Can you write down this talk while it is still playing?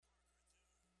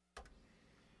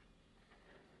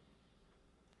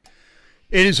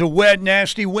It is a wet,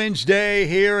 nasty Wednesday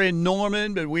here in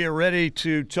Norman, but we are ready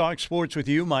to talk sports with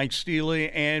you, Mike Steely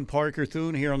and Parker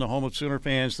Thune, here on the home of Sooner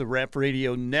fans, the Ref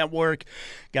Radio Network.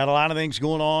 Got a lot of things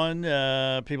going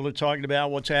on. People are talking about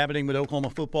what's happening with Oklahoma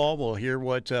football. We'll hear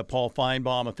what Paul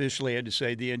Feinbaum officially had to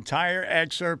say. The entire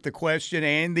excerpt, the question,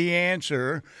 and the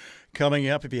answer coming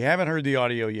up. If you haven't heard the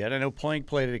audio yet, I know Plank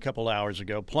played it a couple hours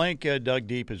ago. Plank dug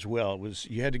deep as well.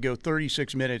 You had to go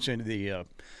 36 minutes into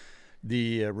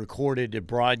the recorded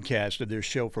broadcast of their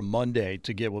show from Monday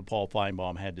to get what Paul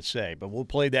Feinbaum had to say. But we'll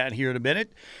play that here in a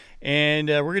minute. And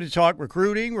we're going to talk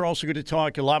recruiting. We're also going to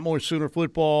talk a lot more Sooner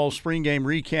football, spring game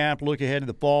recap, look ahead to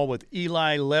the fall with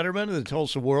Eli Letterman of the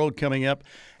Tulsa World coming up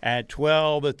at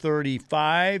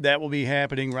 12:35. That will be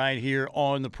happening right here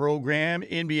on the program.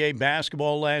 NBA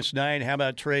basketball last night. How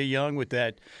about Trae Young with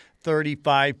that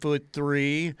 35-foot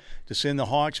three to send the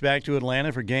Hawks back to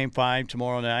Atlanta for Game 5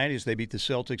 tomorrow night as they beat the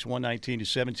Celtics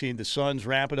 119-17. The Suns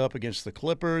wrap it up against the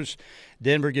Clippers.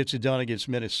 Denver gets it done against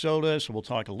Minnesota. So we'll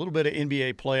talk a little bit of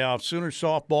NBA playoffs. Sooner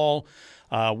softball,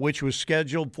 which was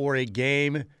scheduled for a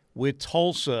game with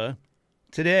Tulsa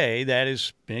today. That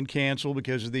has been canceled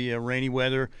because of the rainy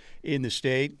weather in the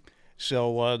state.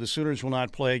 So the Sooners will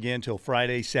not play again until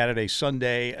Friday, Saturday,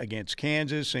 Sunday against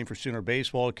Kansas. Same for Sooner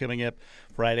baseball coming up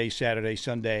Friday, Saturday,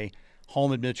 Sunday,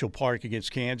 home at Mitchell Park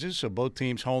against Kansas. So both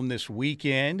teams home this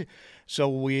weekend. So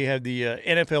we have the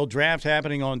NFL draft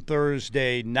happening on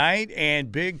Thursday night,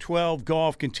 and Big 12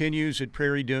 golf continues at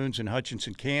Prairie Dunes in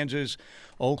Hutchinson, Kansas.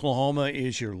 Oklahoma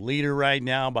is your leader right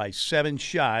now by 7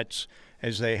 shots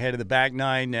as they head to the back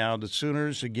 9 now. The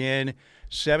Sooners, again,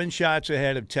 7 shots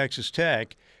ahead of Texas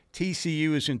Tech.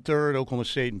 TCU is in third, Oklahoma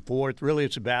State in fourth. Really,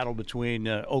 it's a battle between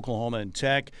Oklahoma and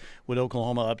Tech, with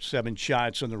Oklahoma up 7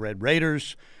 shots on the Red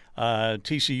Raiders.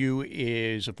 TCU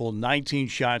is a full 19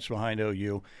 shots behind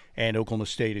OU, and Oklahoma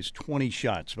State is 20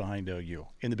 shots behind OU.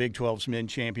 In the Big 12's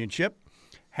Men's Championship,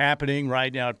 happening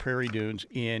right now at Prairie Dunes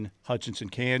in Hutchinson,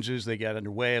 Kansas. They got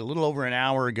underway a little over an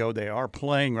hour ago. They are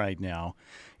playing right now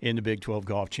in the Big 12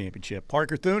 Golf Championship.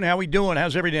 Parker Thune, how we doing?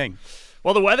 How's everything?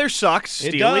 Well, the weather sucks,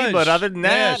 Steely, but other than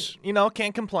that, yes.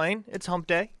 Can't complain. It's hump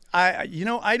day. I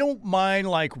don't mind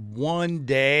like one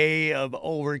day of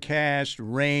overcast,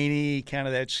 rainy, kind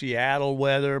of that Seattle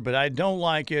weather, but I don't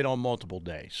like it on multiple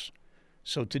days.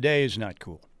 So today is not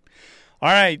cool. All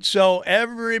right, so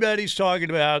everybody's talking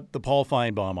about the Paul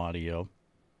Feinbaum audio.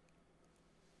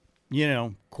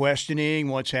 Questioning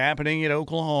what's happening at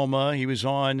Oklahoma. He was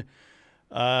on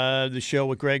the show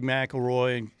with Greg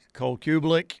McElroy and Cole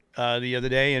Kublik the other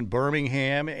day in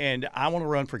Birmingham, and I want to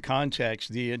run for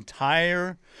context the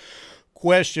entire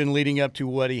question leading up to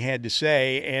what he had to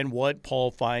say and what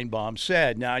Paul Feinbaum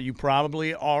said. Now, you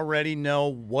probably already know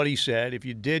what he said. If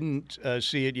you didn't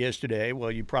see it yesterday,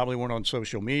 well, you probably weren't on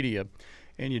social media,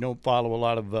 and you don't follow a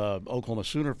lot of Oklahoma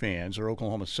Sooner fans or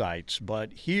Oklahoma sites.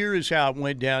 But here is how it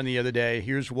went down the other day.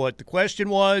 Here's what the question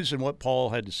was and what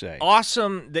Paul had to say.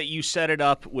 Awesome that you set it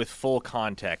up with full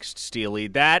context, Steely.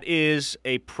 That is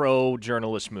a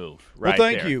pro-journalist move right well,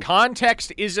 thank there. you.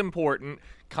 Context is important.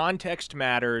 Context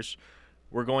matters.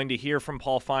 We're going to hear from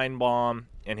Paul Feinbaum,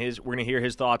 and we're going to hear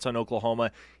his thoughts on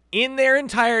Oklahoma in their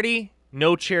entirety.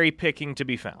 No cherry picking to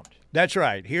be found. That's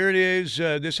right. Here it is.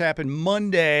 This happened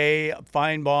Monday.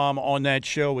 Feinbaum on that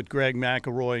show with Greg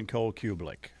McElroy and Cole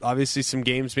Kublik. Obviously, some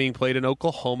games being played in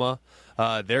Oklahoma.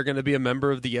 They're going to be a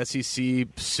member of the SEC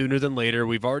sooner than later.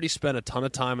 We've already spent a ton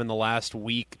of time in the last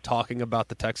week talking about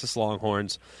the Texas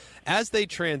Longhorns. As they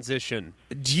transition,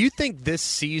 do you think this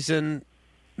season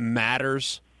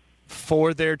matters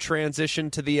for their transition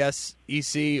to the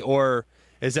SEC, or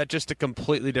is that just a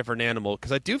completely different animal?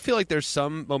 Because I do feel like there's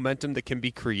some momentum that can be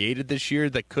created this year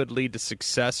that could lead to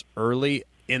success early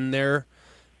in their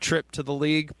trip to the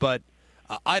league. But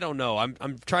I don't know. I'm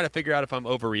trying to figure out if I'm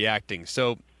overreacting.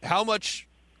 So how much,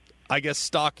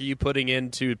 stock are you putting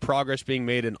into progress being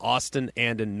made in Austin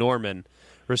and in Norman,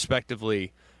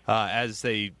 respectively, as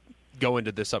they go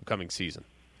into this upcoming season?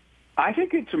 I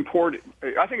think it's important.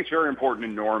 I think it's very important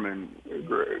in Norman,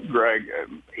 Greg.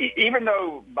 Even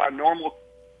though by normal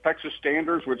Texas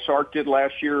standards, what Sark did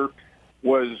last year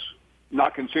was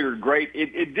not considered great,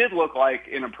 it did look like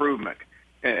an improvement.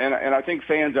 And I think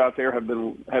fans out there have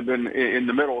been in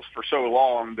the middle for so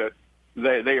long that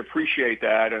they appreciate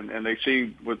that, and they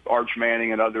see with Arch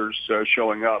Manning and others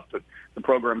showing up that the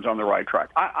program's on the right track.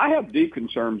 I have deep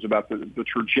concerns about the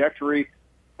trajectory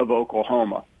of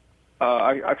Oklahoma.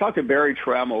 I talked to Barry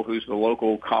Trammell, who's the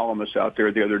local columnist out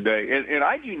there the other day, and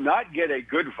I do not get a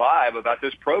good vibe about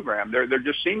this program. There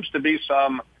just seems to be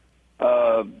some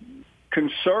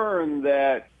concern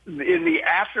that in the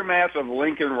aftermath of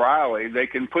Lincoln Riley, they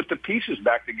can put the pieces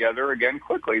back together again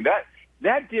quickly.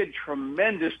 That did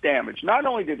tremendous damage. Not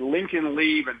only did Lincoln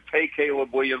leave and take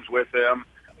Caleb Williams with him,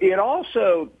 it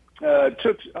also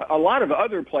took a lot of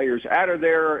other players out of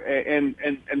there, and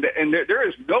there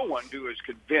is no one who is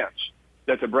convinced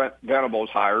that the Brent Venables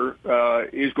hire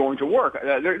is going to work.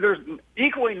 There's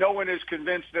equally no one is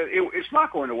convinced that it's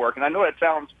not going to work. And I know that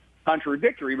sounds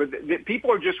contradictory, but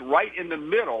people are just right in the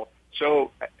middle.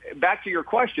 So back to your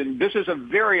question, this is a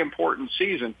very important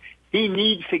season. He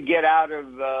needs to get out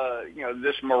of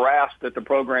this morass that the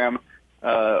program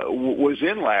was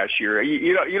in last year.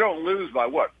 You don't lose by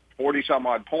 40 some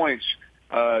odd points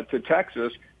to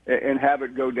Texas and have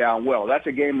it go down well. That's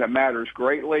a game that matters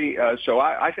greatly. So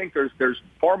I think there's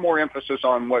far more emphasis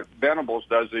on what Venables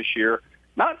does this year,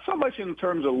 not so much in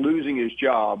terms of losing his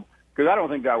job, because I don't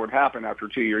think that would happen after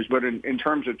 2 years, but in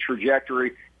terms of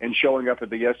trajectory and showing up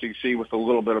at the SEC with a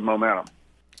little bit of momentum.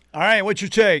 All right, what's your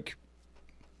take?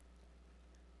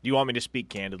 Do you want me to speak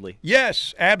candidly?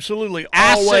 Yes, absolutely.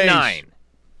 Asinine.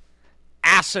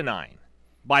 Asinine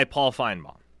by Paul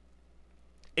Feinbaum.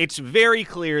 It's very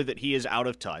clear that he is out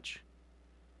of touch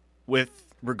with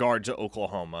regard to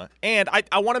Oklahoma. And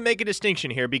I want to make a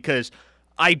distinction here because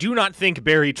I do not think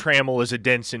Barry Trammell is a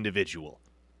dense individual.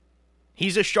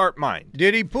 He's a sharp mind.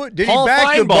 Did he back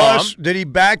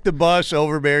the bus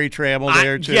over Barry Trammell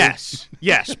there too?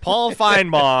 Yes. Paul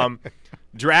Feinbaum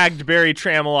dragged Barry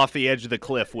Trammell off the edge of the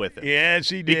cliff with him. Yes,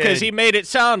 he did. Because he made it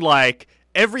sound like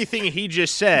everything he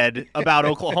just said about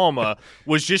Oklahoma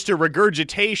was just a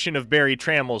regurgitation of Barry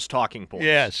Trammell's talking points.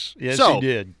 Yes, he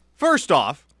did. First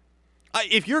off,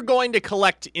 if you're going to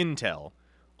collect intel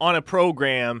on a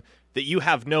program that you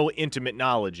have no intimate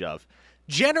knowledge of,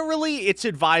 generally it's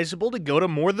advisable to go to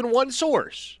more than one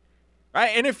source,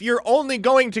 right? And if you're only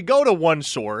going to go to one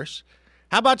source,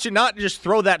 how about you not just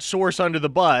throw that source under the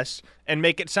bus and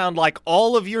make it sound like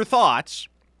all of your thoughts,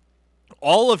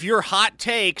 all of your hot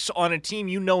takes on a team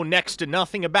you know next to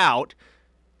nothing about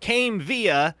came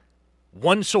via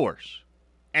one source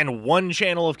and one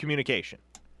channel of communication.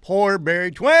 Poor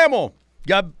Barry Trammell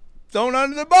got thrown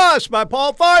under the bus by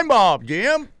Paul Feinbaum,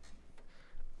 Jim.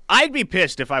 I'd be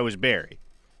pissed if I was Barry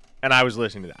and I was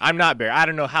listening to that. I'm not Barry. I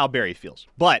don't know how Barry feels.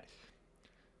 But,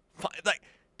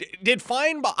 did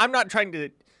Feinbaum – I'm not trying to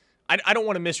 – I don't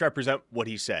want to misrepresent what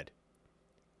he said.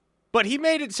 But he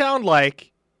made it sound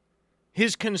like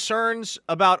his concerns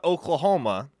about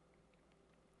Oklahoma,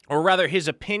 or rather his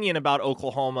opinion about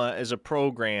Oklahoma as a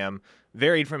program,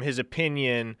 varied from his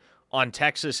opinion on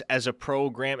Texas as a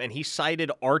program, and he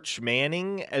cited Arch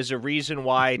Manning as a reason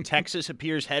why Texas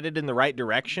appears headed in the right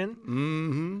direction.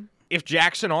 Mm-hmm. If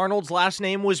Jackson Arnold's last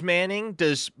name was Manning,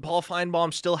 does Paul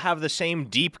Feinbaum still have the same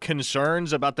deep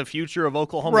concerns about the future of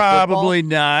Oklahoma Probably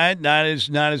football? not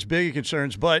as big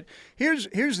concerns. But here's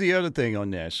the other thing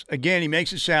on this. Again, he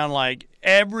makes it sound like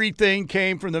everything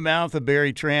came from the mouth of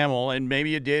Barry Trammell, and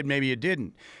maybe it did, maybe it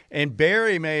didn't. And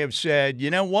Barry may have said, you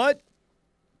know what?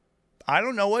 I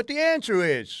don't know what the answer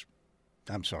is.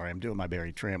 I'm sorry, I'm doing my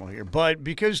Barry Trammell here. But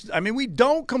because, we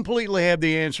don't completely have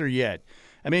the answer yet.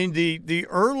 The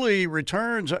early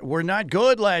returns were not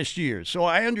good last year. So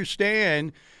I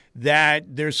understand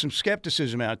that there's some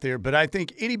skepticism out there. But I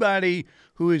think anybody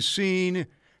who has seen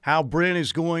how Brent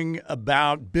is going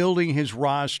about building his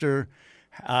roster,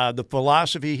 the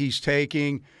philosophy he's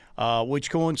taking, which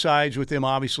coincides with him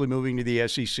obviously moving to the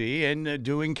SEC and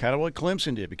doing kind of what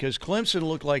Clemson did, because Clemson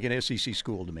looked like an SEC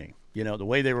school to me, the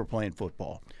way they were playing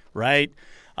football, right?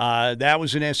 That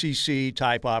was an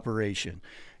SEC-type operation.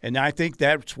 And I think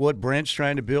that's what Brent's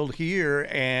trying to build here,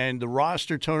 and the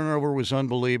roster turnover was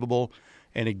unbelievable.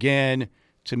 And again,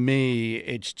 to me,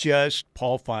 it's just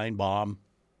Paul Feinbaum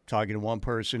talking to one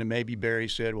person, and maybe Barry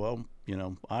said, well,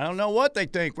 I don't know what they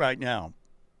think right now.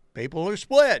 People are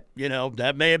split.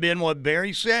 That may have been what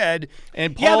Barry said.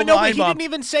 And Paul but he didn't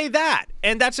even say that.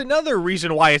 And that's another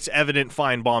reason why it's evident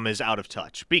Feinbaum is out of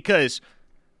touch. Because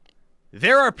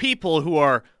there are people who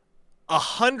are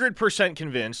 100%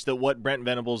 convinced that what Brent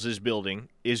Venables is building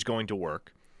is going to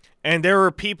work. And there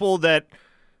are people that,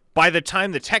 by the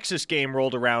time the Texas game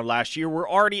rolled around last year, were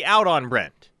already out on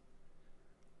Brent.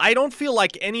 I don't feel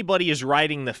like anybody is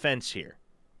riding the fence here.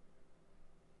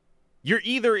 You're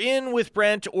either in with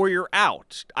Brent or you're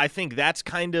out. I think that's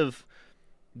kind of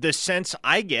the sense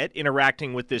I get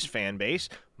interacting with this fan base.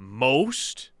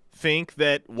 Most think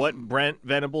that what Brent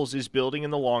Venables is building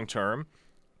in the long term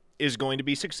is going to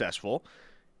be successful.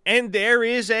 And there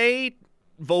is a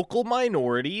vocal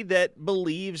minority that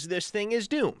believes this thing is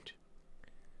doomed.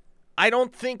 I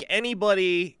don't think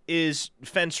anybody is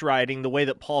fence riding the way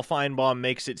that Paul Feinbaum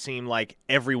makes it seem like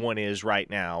everyone is right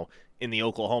now in the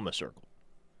Oklahoma circle.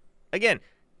 Again,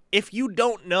 if you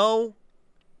don't know,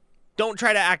 don't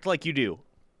try to act like you do.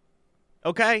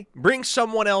 Okay? Bring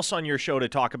someone else on your show to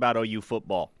talk about OU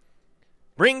football.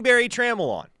 Bring Barry Trammell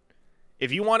on.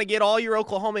 If you want to get all your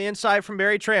Oklahoma insight from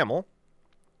Barry Trammell,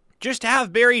 just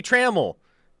have Barry Trammell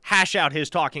hash out his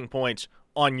talking points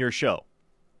on your show.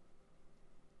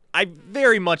 I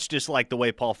very much dislike the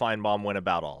way Paul Feinbaum went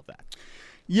about all of that.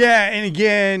 Yeah, and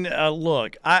again,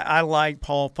 look, I like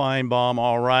Paul Feinbaum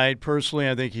all right. Personally,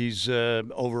 I think he's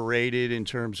overrated in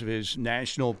terms of his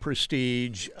national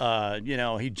prestige.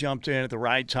 He jumped in at the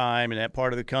right time in that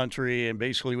part of the country and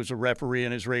basically was a referee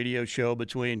in his radio show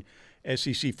between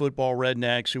SEC football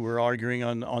rednecks who were arguing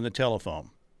on the telephone.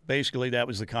 Basically, that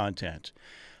was the content.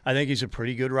 I think he's a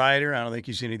pretty good writer. I don't think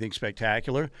he's anything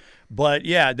spectacular. But,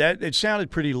 yeah, it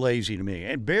sounded pretty lazy to me.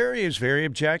 And Barry is very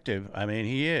objective. I mean,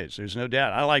 he is. There's no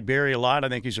doubt. I like Barry a lot. I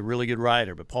think he's a really good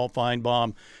writer. But Paul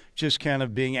Feinbaum just kind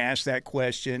of being asked that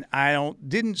question,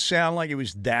 didn't sound like it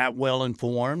was that well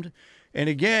informed. And,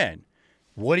 again,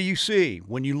 what do you see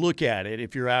when you look at it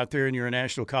if you're out there and you're a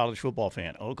national college football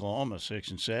fan? Oklahoma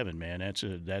 6-7, man, that's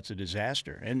a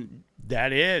disaster. And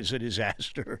that is a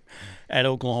disaster at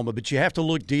Oklahoma. But you have to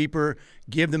look deeper,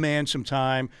 give the man some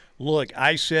time. Look,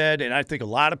 I said, and I think a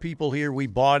lot of people here, we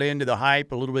bought into the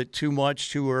hype a little bit too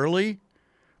much too early.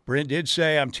 Brent did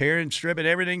say, I'm stripping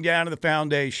everything down to the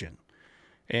foundation.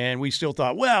 And we still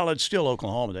thought, well, it's still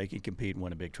Oklahoma. They can compete and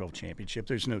win a Big 12 championship.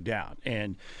 There's no doubt.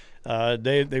 And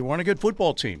they weren't a good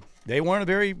football team. They weren't a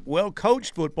very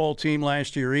well-coached football team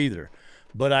last year either.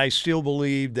 But I still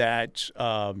believe that,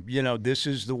 this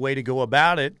is the way to go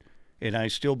about it, and I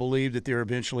still believe that they're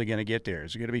eventually going to get there.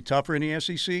 Is it going to be tougher in the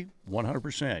SEC?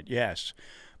 100%, yes.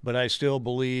 But I still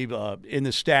believe in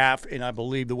the staff, and I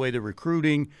believe the way they're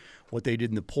recruiting, what they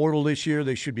did in the portal this year,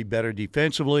 they should be better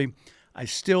defensively. I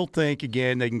still think,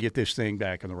 again, they can get this thing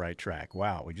back on the right track.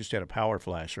 Wow, we just had a power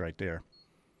flash right there.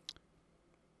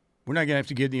 We're not going to have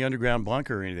to get in the underground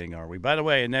bunker or anything, are we? By the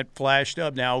way, and that flashed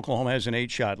up now, Oklahoma has an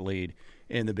 8-shot lead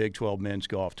in the Big 12 men's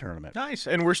golf tournament. Nice,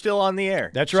 and we're still on the air.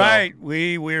 That's right.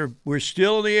 We're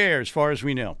still in the air as far as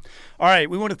we know. All right,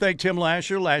 we want to thank Tim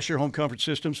Lasher, Lasher Home Comfort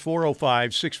Systems,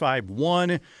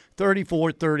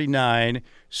 405-651-3439,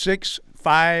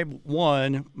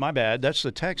 651, my bad, that's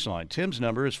the text line. Tim's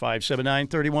number is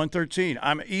 579-3113.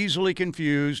 I'm easily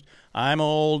confused. I'm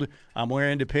old. I'm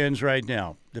wearing Depends right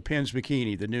now. Depends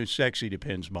bikini, the new sexy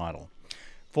Depends model.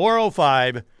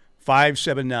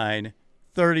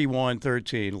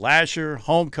 405-579-3113. Lasher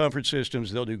Home Comfort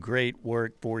Systems. They'll do great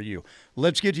work for you.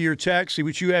 Let's get to your text. See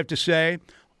what you have to say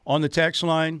on the text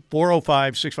line,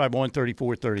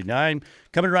 405-651-3439.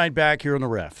 Coming right back here on the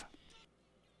Ref.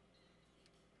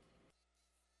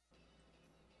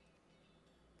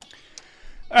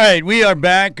 All right, we are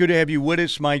back. Good to have you with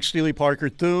us. Mike Steely, Parker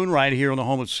Thune, right here on the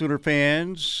home of Sooner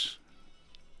fans.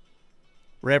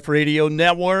 Ref Radio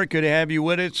Network, good to have you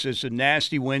with us. It's a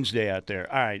nasty Wednesday out there.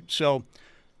 All right, so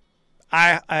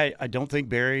I don't think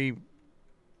Barry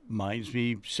minds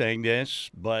me saying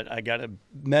this, but I got a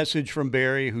message from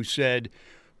Barry who said,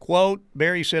 quote,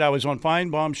 Barry said, I was on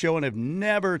Feinbaum's show and have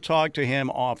never talked to him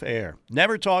off air.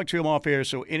 Never talked to him off air,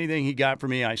 so anything he got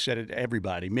from me, I said it to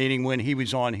everybody, meaning when he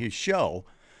was on his show,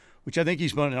 which I think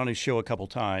he's been on his show a couple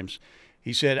times.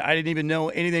 He said, I didn't even know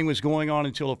anything was going on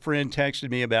until a friend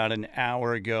texted me about an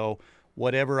hour ago.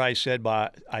 Whatever I said,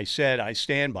 I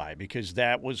stand by, because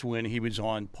that was when he was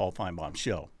on Paul Feinbaum's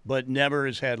show. But never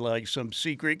has had like some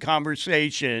secret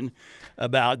conversation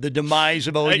about the demise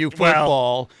of OU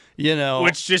football,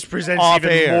 which just presents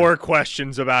even more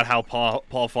questions about how Paul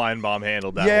Feinbaum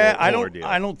handled that whole ordeal.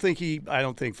 I don't think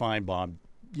Feinbaum,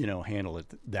 handled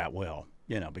it that well.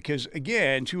 Because,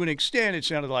 again, to an extent, it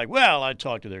sounded like, well, I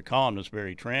talked to their columnist,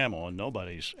 Barry Trammell, and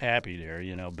nobody's happy there,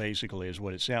 basically is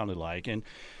what it sounded like. And,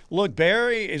 look,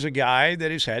 Barry is a guy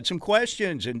that has had some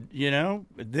questions, and,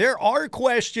 there are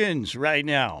questions right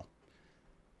now.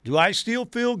 Do I still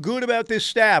feel good about this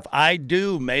staff? I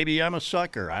do. Maybe I'm a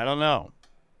sucker. I don't know.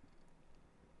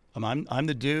 I'm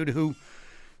the dude who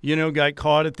got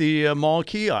caught at the mall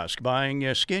kiosk buying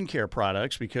skincare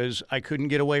products because I couldn't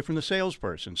get away from the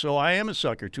salesperson. So I am a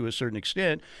sucker to a certain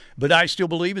extent, but I still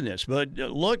believe in this. But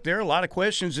look, there are a lot of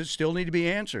questions that still need to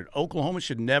be answered. Oklahoma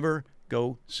should never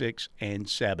go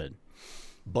 6-7.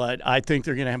 But I think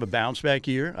they're going to have a bounce-back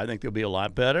year. I think they'll be a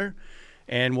lot better,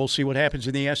 and we'll see what happens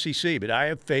in the SEC. But I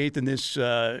have faith in this,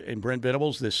 in Brent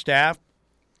Venables, this staff,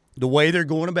 the way they're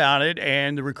going about it,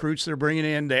 and the recruits they're bringing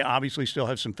in. They obviously still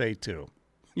have some faith, too.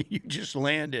 You just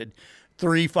landed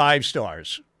 3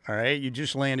 5-stars All right, you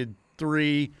just landed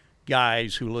 3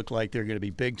 guys who look like they're going to be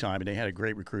big time, and they had a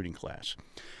great recruiting class.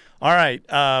 All right,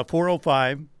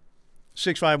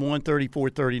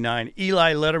 405-651-3439.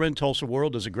 Eli Letterman, Tulsa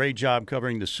World, does a great job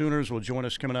covering the Sooners. Will join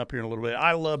us coming up here in a little bit.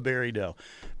 I love Barry Doe.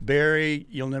 Barry,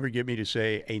 you'll never get me to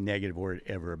say a negative word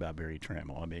ever about Barry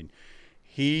Trammell. I mean,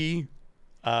 he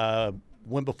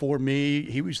went before me.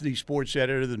 He was the sports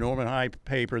editor of the Norman High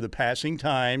paper, the Passing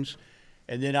Times,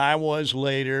 and then I was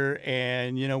later.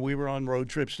 And, you know, we were on road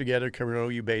trips together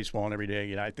covering OU baseball and every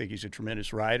day, and I think he's a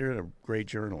tremendous writer and a great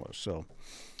journalist. So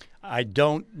I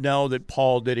don't know that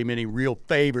Paul did him any real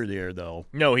favor there, though.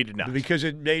 No, he did not. Because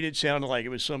it made it sound like it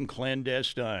was some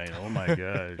clandestine. Oh, my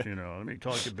gosh, you know, let me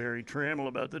talk to Barry Trammell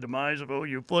about the demise of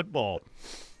OU football.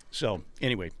 So,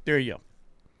 anyway, there you go.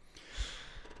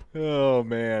 Oh,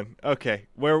 man. Okay,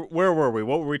 where were we?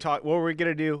 What were we talking? What were we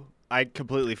gonna do? I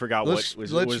completely forgot Let's what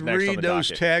was next on the read those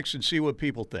docket. texts and see what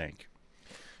people think.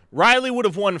 Riley would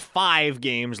have won 5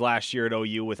 games last year at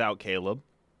OU without Caleb.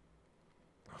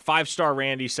 5-star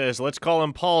Randy says, let's call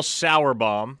him Paul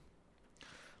Sauerbaum.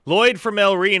 Lloyd from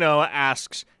El Reno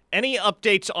asks, any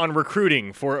updates on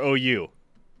recruiting for OU?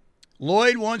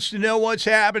 Lloyd wants to know what's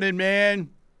happening, man.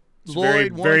 It's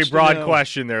Lloyd very wants to broad know.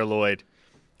 question there, Lloyd.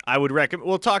 I would recommend.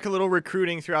 We'll talk a little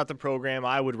recruiting throughout the program.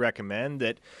 I would recommend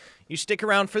that you stick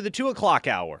around for the 2 o'clock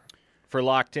hour for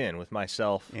Locked In with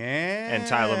myself and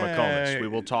Tyler McComas. We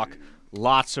will talk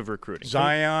lots of recruiting.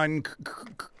 Zion,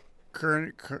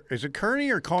 is it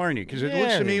Kearney or Carney? Because it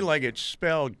looks to me like it's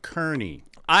spelled Kearney.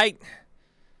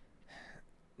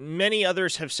 Many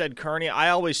others have said Kearney. I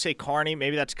always say Kearney.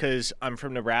 Maybe that's because I'm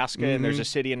from Nebraska, and there's a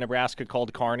city in Nebraska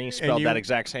called Kearney, spelled that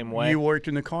exact same way. You worked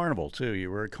in the carnival, too.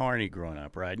 You were a Kearney growing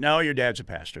up, right? No, your dad's a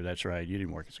pastor. That's right. You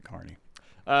didn't work as a Kearney.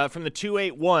 From the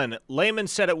 281, Lehman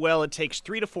said it well. It takes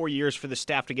 3 to 4 years for the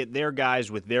staff to get their guys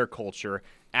with their culture.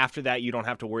 After that, you don't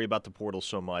have to worry about the portal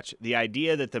so much. The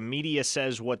idea that the media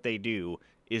says what they do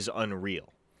is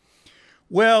unreal.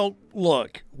 Well,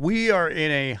 look, we are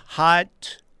in a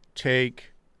hot take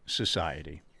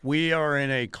society. We are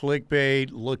in a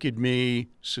clickbait, look at me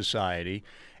society.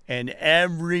 And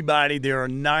everybody, there are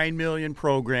 9 million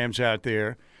programs out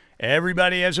there.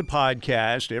 Everybody has a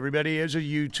podcast. Everybody has a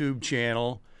YouTube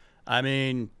channel. I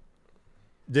mean,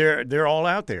 they're all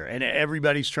out there, and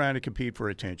everybody's trying to compete for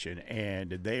attention.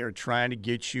 And they are trying to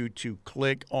get you to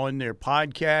click on their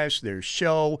podcast, their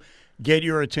show, get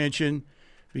your attention,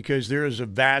 because there is a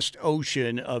vast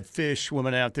ocean of fish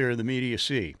swimming out there in the media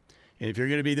sea. And if you're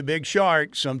going to be the big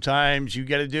shark, sometimes you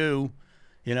got to do,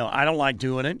 you know, I don't like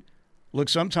doing it. Look,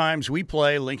 sometimes we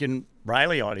play Lincoln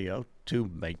Riley audio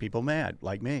to make people mad,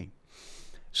 like me.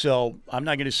 So I'm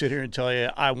not going to sit here and tell you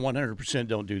I 100%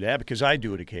 don't do that, because I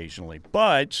do it occasionally.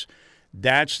 But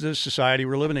that's the society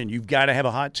we're living in. You've got to have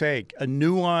a hot take. A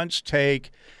nuanced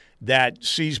take that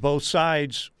sees both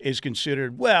sides is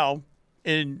considered, well,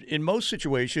 in most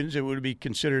situations, it would be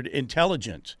considered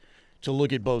intelligent to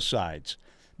look at both sides.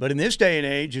 But in this day and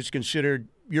age, it's considered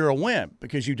you're a wimp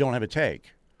because you don't have a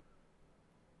take,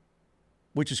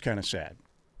 which is kind of sad.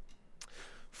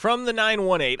 From the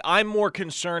 918, I'm more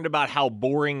concerned about how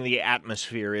boring the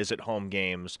atmosphere is at home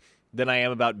games than I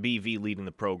am about BV leading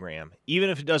the program. Even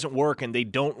if it doesn't work and they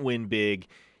don't win big,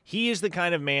 he is the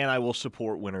kind of man I will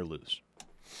support win or lose.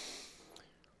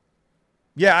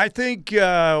 Yeah, I think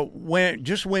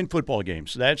just win football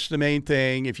games. That's the main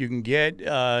thing. If you can get,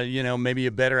 maybe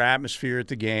a better atmosphere at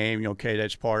the game, okay,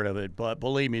 that's part of it. But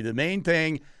believe me, the main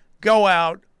thing, go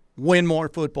out, win more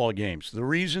football games. The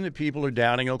reason that people are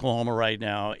doubting Oklahoma right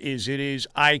now is it is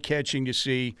eye-catching to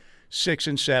see 6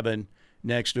 and 7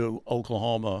 next to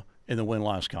Oklahoma in the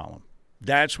win-loss column.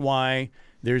 That's why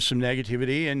there's some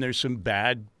negativity and there's some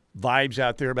bad vibes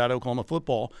out there about Oklahoma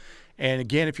football. And,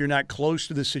 again, if you're not close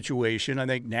to the situation, I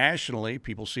think nationally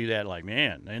people see that like,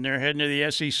 man, and they're heading to the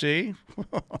SEC?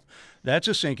 That's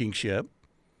a sinking ship.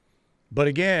 But,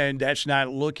 again, that's not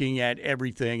looking at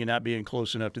everything and not being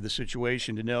close enough to the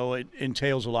situation to know it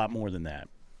entails a lot more than that.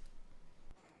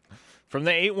 From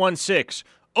the 816,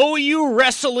 OU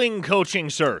wrestling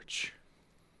coaching search.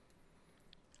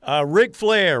 Ric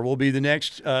Flair will be the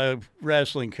next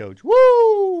wrestling coach.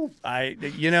 Woo! I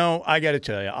got to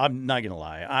tell you, I'm not going to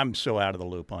lie. I'm so out of the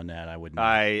loop on that. I wouldn't.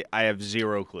 I have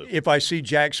zero clue. If I see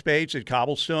Jack Spates at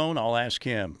Cobblestone, I'll ask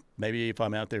him. Maybe if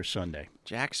I'm out there Sunday.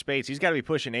 Jack Spates, he's got to be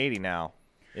pushing 80 now,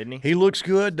 isn't he? He looks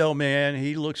good, though, man.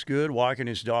 He looks good walking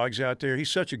his dogs out there.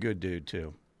 He's such a good dude,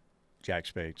 too, Jack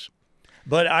Spates.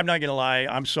 But I'm not going to lie.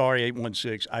 I'm sorry,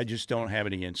 816. I just don't have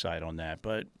any insight on that.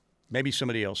 But maybe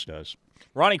somebody else does.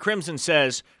 Ronnie Crimson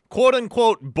says,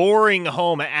 quote-unquote, boring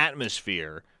home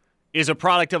atmosphere. is a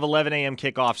product of 11 a.m.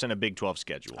 kickoffs and a Big 12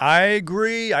 schedule. I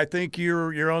agree. I think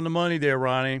you're on the money there,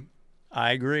 Ronnie.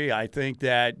 I agree. I think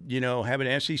that,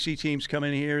 having SEC teams come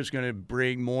in here is going to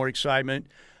bring more excitement,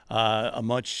 a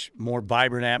much more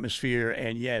vibrant atmosphere.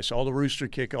 And, yes, all the Rooster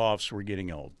kickoffs were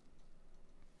getting old.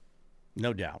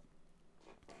 No doubt.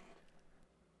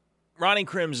 Ronnie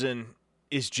Crimson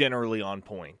is generally on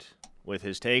point with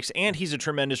his takes, and he's a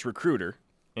tremendous recruiter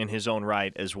in his own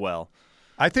right as well.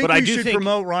 I think we should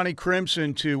promote Ronnie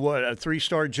Crimson to, a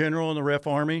 3-star general in the Ref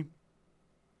Army?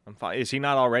 I'm fine. Is he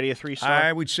not already a 3-star?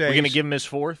 I would say. We're going to give him his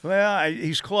 4th? Well,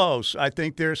 he's close. I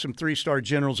think there's some 3-star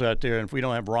generals out there, and if we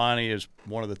don't have Ronnie as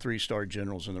one of the 3-star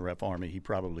generals in the Ref Army, he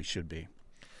probably should be.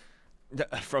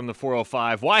 From the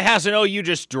 405, why hasn't OU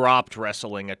just dropped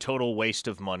wrestling? A total waste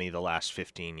of money the last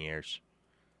 15 years.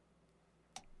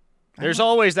 There's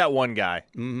always that one guy.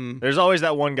 Mm-hmm. There's always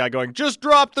that one guy going, just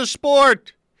drop the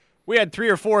sport. We had 3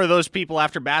 or 4 of those people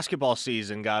after basketball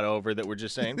season got over that were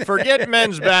just saying, forget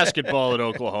men's basketball at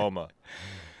Oklahoma.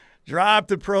 Drop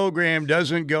the program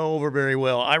doesn't go over very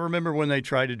well. I remember when they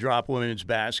tried to drop women's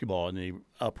basketball in the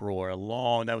uproar.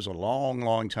 That was a long,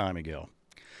 long time ago.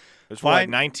 It was what,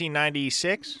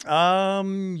 1996?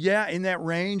 Yeah, in that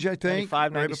range, I think.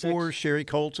 95, right before Sherry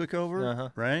Cole took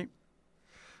over, right?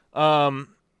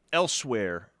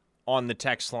 Elsewhere on the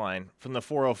text line from the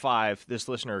 405, this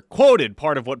listener quoted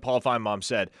part of what Paul Feinbaum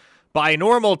said. By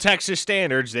normal Texas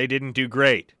standards, they didn't do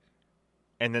great.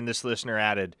 And then this listener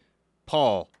added,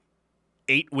 Paul,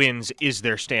 8 wins is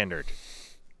their standard.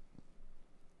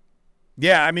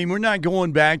 Yeah, I mean, we're not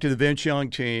going back to the Vince Young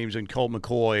teams and Colt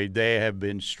McCoy. They have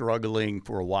been struggling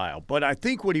for a while. But I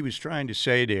think what he was trying to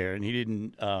say there, and he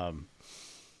didn't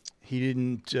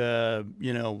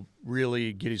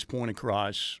really get his point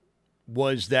across,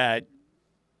 was that,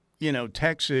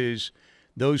 Texas,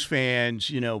 those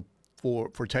fans,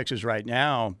 for Texas right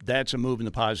now, that's a move in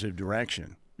the positive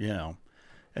direction.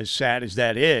 As sad as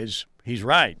that is, he's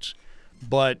right.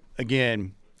 But,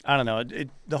 again, I don't know.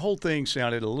 The whole thing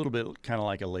sounded a little bit kind of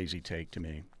like a lazy take to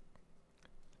me.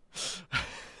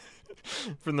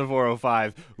 From the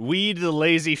 405, weed the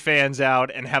lazy fans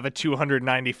out and have a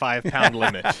 295-pound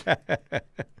limit.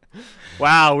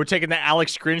 Wow, we're taking the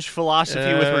Alex Grinch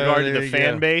philosophy with regard to the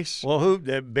fan base. Well,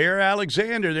 Bear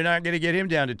Alexander, they're not going to get him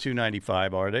down to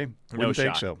 295, are they? Wouldn't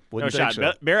think so. Wouldn't think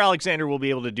so. Bear Alexander will be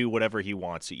able to do whatever he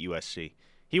wants at USC.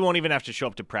 He won't even have to show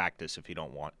up to practice if he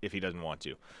doesn't want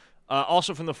to.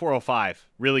 Also from the 405,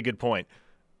 really good point.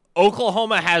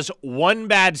 Oklahoma has one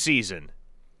bad season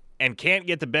and can't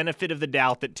get the benefit of the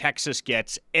doubt that Texas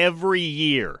gets every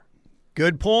year.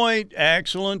 Good point.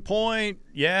 Excellent point.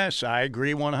 Yes, I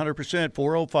agree 100%.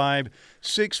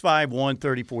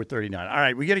 405-651-3439. All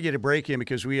right, we got to get a break in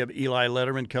because we have Eli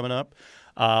Letterman coming up.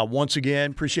 Once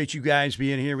again, appreciate you guys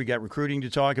being here. We got recruiting to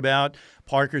talk about.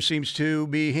 Parker seems to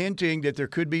be hinting that there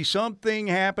could be something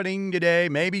happening today,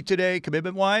 maybe today,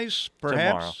 commitment-wise,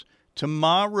 perhaps.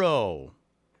 Tomorrow.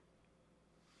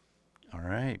 All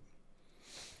right.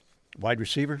 Wide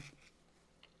receiver?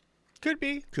 Could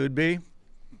be. Could be.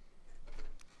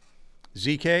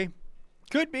 ZK?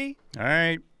 Could be. All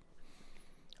right.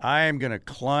 I am going to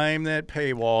climb that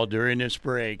paywall during this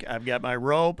break. I've got my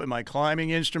rope and my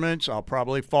climbing instruments. I'll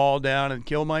probably fall down and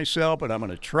kill myself, but I'm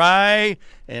going to try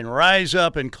and rise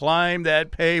up and climb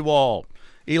that paywall.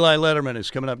 Eli Letterman is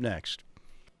coming up next.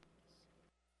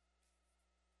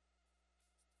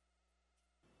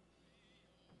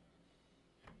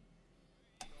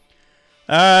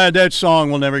 That song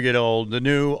will never get old. The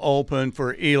new open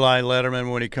for Eli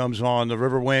Letterman when he comes on the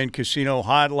Riverwind Casino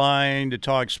Hotline to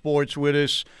talk sports with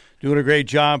us. Doing a great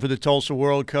job for the Tulsa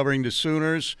World covering the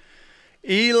Sooners.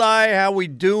 Eli, how we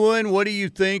doing? What do you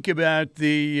think about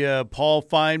the Paul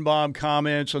Feinbaum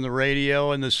comments on the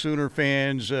radio and the Sooner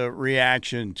fans'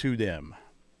 reaction to them?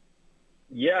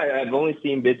 Yeah, I've only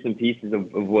seen bits and pieces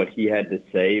of what he had to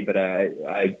say, but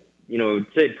I would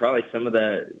say probably some of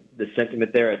the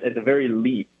sentiment there, at the very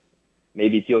least,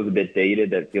 maybe feels a bit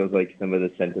dated. That feels like some of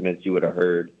the sentiments you would have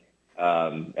heard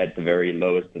at the very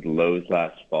lowest of the lows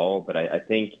last fall. But I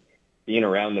think being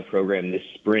around the program this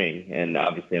spring, and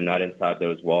obviously I'm not inside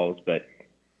those walls, but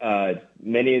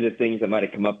many of the things that might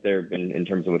have come up there in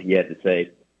terms of what he had to say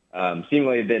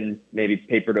seemingly have been maybe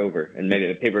papered over. And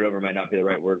maybe papered over might not be the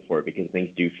right word for it, because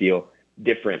things do feel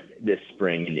different this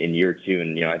spring in year two.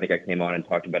 And, I think I came on and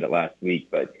talked about it last week,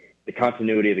 but the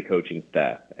continuity of the coaching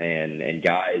staff and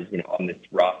guys, on this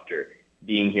roster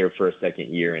being here for a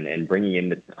second year and bringing in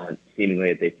the talent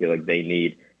seemingly that they feel like they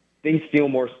need. Things feel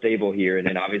more stable here. And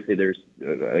then obviously there's,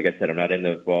 like I said, I'm not in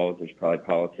those walls. There's probably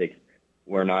politics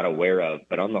we're not aware of,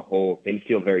 but on the whole, things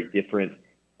feel very different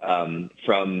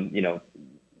from,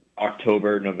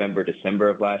 October, November, December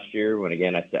of last year, when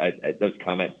again, those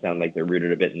comments sound like they're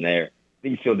rooted a bit in there.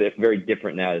 Things feel very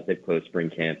different now that they've closed spring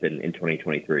camp in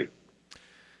 2023.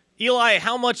 Eli,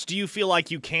 how much do you feel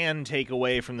like you can take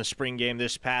away from the spring game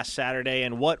this past Saturday,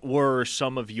 and what were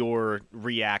some of your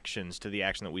reactions to the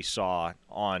action that we saw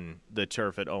on the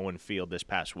turf at Owen Field this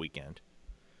past weekend?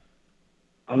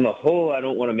 On the whole, I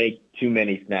don't want to make too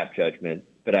many snap judgments,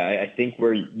 but I think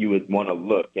where you would want to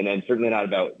look, and then certainly not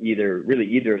about either of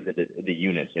the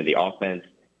units, the offense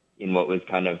in what was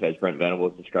kind of, as Brent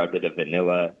Venables described it, a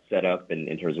vanilla setup in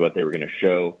terms of what they were going to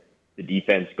show. The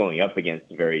defense going up against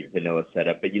a very vanilla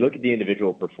setup. But you look at the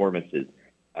individual performances,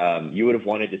 you would have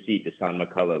wanted to see Deshaun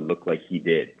McCullough look like he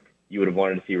did. You would have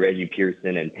wanted to see Reggie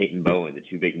Pearson and Peyton Bowen, the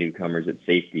two big newcomers at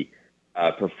safety,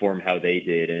 perform how they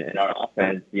did. And our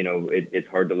offense, it's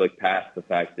hard to look past the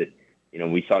fact that,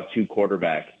 we saw two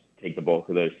quarterbacks take the bulk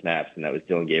of those snaps, and that was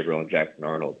Dylan Gabriel and Jackson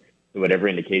Arnold. So whatever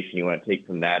indication you want to take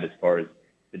from that as far as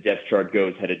the depth chart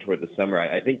goes headed toward the summer,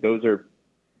 I think those are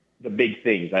the big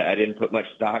things. I didn't put much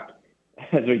stock,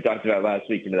 as we talked about last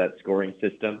week, into that scoring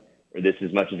system, or this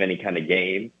as much of any kind of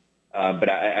game. But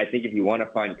I think if you want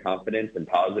to find confidence and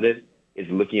positive, is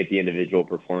looking at the individual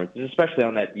performances, especially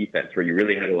on that defense, where you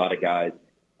really had a lot of guys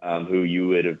who you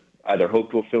would have either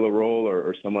hoped will fill a role,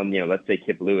 or someone, let's say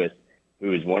Kip Lewis,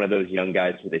 who is one of those young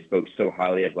guys who they spoke so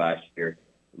highly of last year,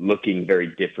 looking very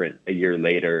different a year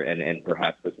later, and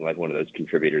perhaps looking like one of those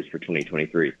contributors for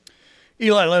 2023.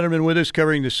 Eli Letterman with us,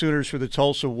 covering the Sooners for the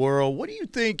Tulsa World. What do you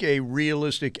think a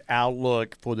realistic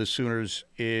outlook for the Sooners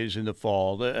is in the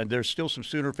fall? There's still some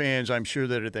Sooner fans, I'm sure,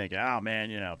 that are thinking, oh,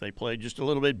 man, if they play just a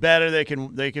little bit better, they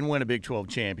can win a Big 12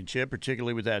 championship,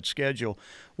 particularly with that schedule.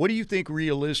 What do you think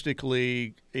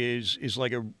realistically is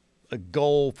like a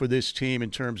goal for this team in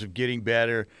terms of getting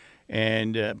better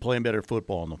and playing better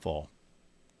football in the fall?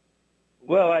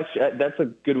 Well, actually, that's a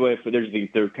good way for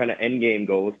their kind of end game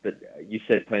goals, but you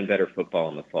said playing better football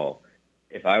in the fall.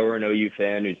 If I were an OU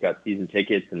fan who's got season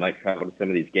tickets and might travel to some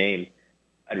of these games,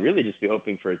 I'd really just be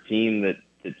hoping for a team that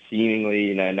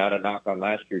seemingly, not a knock on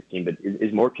last year's team, but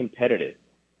is more competitive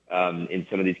in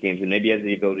some of these games and maybe has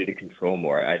the ability to control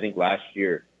more. I think last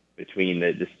year, between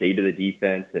the state of the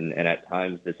defense and at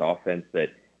times this offense that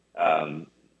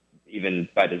even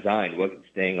by design wasn't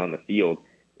staying on the field,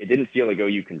 it didn't feel like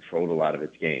OU controlled a lot of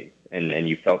its games, and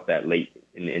you felt that late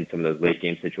in some of those late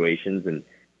game situations. And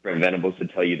Brent Venables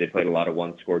would tell you they played a lot of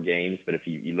one-score games, but if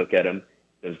you look at them,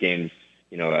 those games,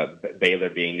 Baylor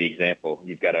being the example,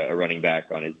 you've got a running back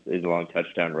on his long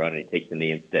touchdown run, and he takes the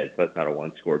knee instead, so that's not a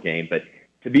one-score game. But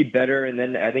to be better, and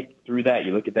then I think through that,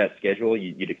 you look at that schedule,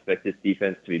 you'd expect this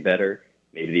defense to be better,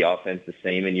 maybe the offense the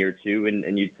same in year two,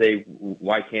 and you'd say,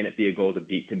 why can't it be a goal to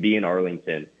be in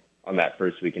Arlington on that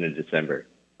first weekend of December?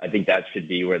 I think that should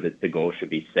be where the goal should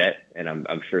be set, and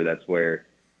I'm sure that's where,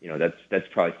 that's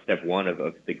probably step one of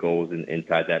the goals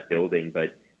inside that building.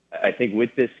 But I think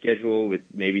with this schedule, with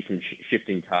maybe some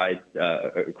shifting tides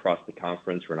across the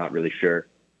conference, we're not really sure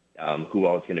who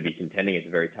all is going to be contending at the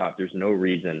very top. There's no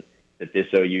reason that this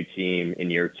OU team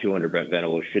in year 200 Brent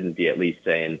Venables shouldn't be at least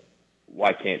saying,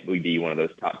 why can't we be one of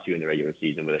those top two in the regular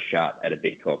season with a shot at a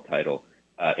Big 12 title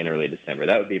in early December?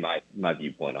 That would be my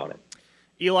viewpoint on it.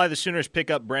 Eli, the Sooners pick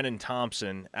up Brennan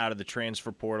Thompson out of the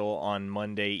transfer portal on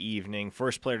Monday evening.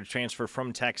 First player to transfer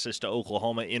from Texas to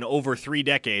Oklahoma in over 3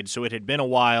 decades, so it had been a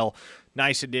while.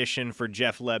 Nice addition for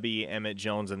Jeff Lebby, Emmett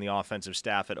Jones, and the offensive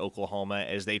staff at Oklahoma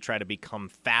as they try to become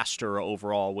faster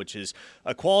overall, which is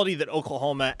a quality that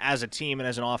Oklahoma as a team and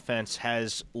as an offense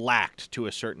has lacked to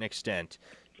a certain extent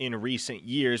in recent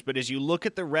years. But as you look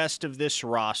at the rest of this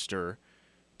roster,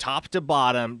 top to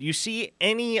bottom, do you see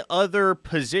any other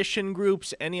position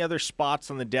groups, any other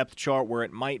spots on the depth chart where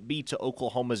it might be to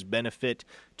Oklahoma's benefit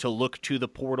to look to the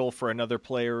portal for another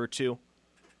player or two?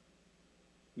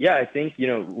 Yeah, I think,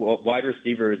 wide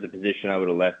receiver is a position I would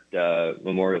have left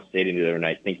Memorial Stadium the other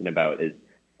night thinking about is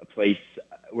a place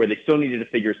where they still needed to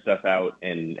figure stuff out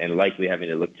and likely having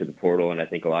to look to the portal. And I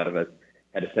think a lot of us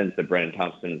had a sense that Brennan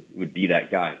Thompson would be that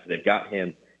guy. So they've got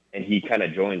him. And he kind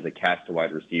of joins a cast of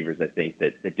wide receivers, I think,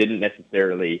 that didn't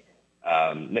necessarily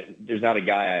there's not a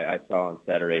guy I saw on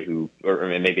Saturday who, or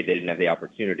maybe they didn't have the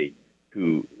opportunity,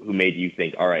 who made you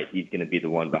think, all right, he's going to be the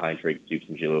one behind Drake Stoops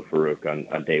and Jalil Farouk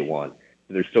on day one.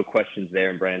 So there's still questions there,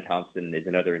 and Brandon Thompson is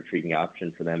another intriguing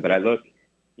option for them. But I look,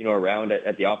 around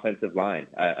at the offensive line.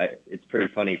 It's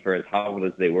pretty funny for as hobbled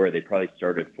as they were, they probably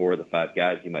started 4 of the 5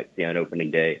 guys you might see on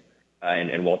opening day,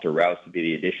 and Walter Rouse would be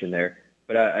the addition there.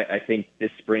 But I think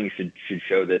this spring should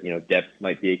show that, depth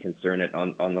might be a concern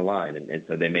on the line, and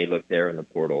so they may look there in the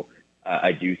portal.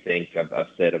 I do think, I've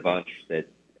said a bunch, that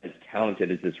as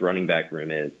talented as this running back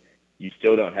room is, you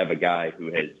still don't have a guy who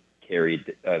has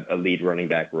carried a lead running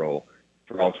back role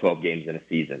for all 12 games in a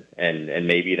season. And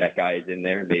maybe that guy is in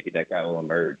there, maybe that guy will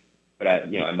emerge. But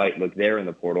I might look there in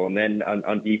the portal. And then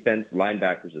on defense,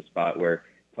 linebackers a spot where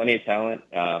plenty of talent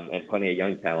and plenty of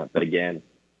young talent. But again,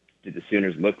 do the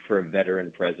Sooners look for a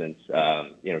veteran presence,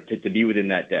 to be within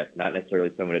that depth, not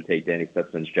necessarily someone to take Danny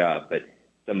Stutzman's job, but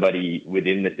somebody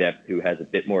within the depth who has a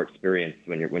bit more experience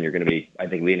when you're going to be, I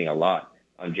think, leaning a lot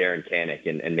on Jaron Tannick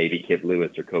and maybe Kip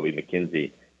Lewis or Kobe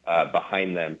McKenzie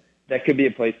behind them. That could be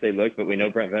a place they look, but we know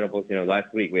Brent Venables,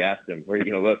 last week we asked him, where are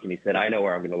you going to look? And he said, I know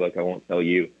where I'm going to look. I won't tell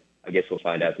you. I guess we'll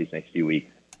find out these next few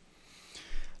weeks.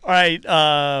 All right.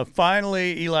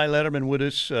 Finally, Eli Letterman with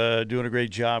us, doing a great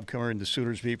job covering the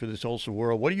Sooners beat for the Tulsa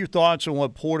World. What are your thoughts on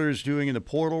what Porter is doing in the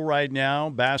portal right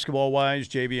now, basketball-wise?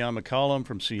 Javion McCollum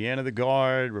from Siena, the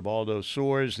guard, Rivaldo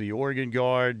Soares, the Oregon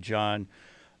guard, John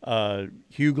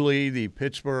Hughley, the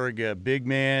Pittsburgh big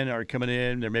man, are coming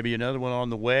in. There may be another one on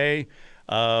the way.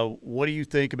 What do you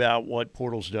think about what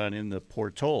Porter's done in the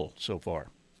portal so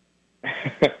far?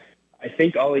 I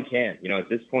think all he can. At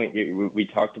this point, we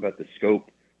talked about the scope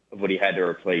of what he had to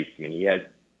replace. I mean, he had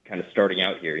kind of starting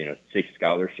out here, 6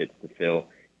 scholarships to fill.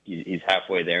 He's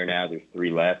halfway there now. There's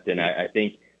 3 left. And I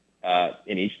think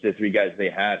in each of the 3 guys they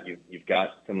have, you've got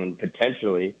someone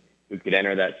potentially who could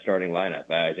enter that starting lineup.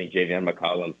 I think Javion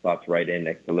McCollum slots right in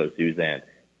next to Lo Suzanne.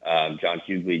 John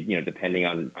Hughley, depending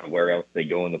on where else they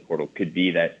go in the portal, could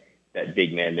be that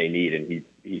big man they need. And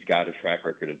he's got a track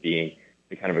record of being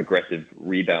the kind of aggressive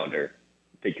rebounder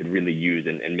they could really use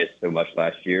and miss so much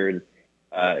last year. And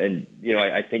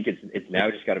I think it's now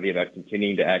just got to be about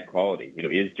continuing to add quality.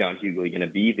 Is John Hughley going to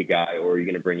be the guy, or are you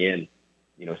going to bring in,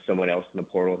 someone else in the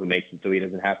portal who makes it so he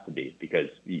doesn't have to be, because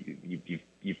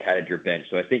you've padded your bench.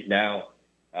 So I think now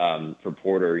for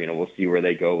Porter, we'll see where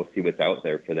they go. We'll see what's out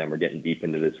there for them. We're getting deep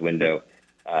into this window.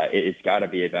 It's got to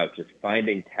be about just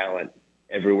finding talent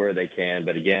everywhere they can.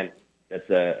 But again, that's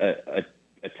a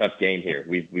tough game here.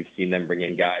 We've seen them bring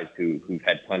in guys who've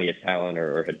had plenty of talent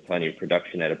or had plenty of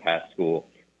production at a past school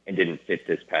and didn't fit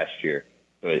this past year.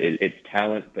 So it's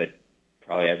talent, but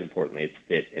probably as importantly, it's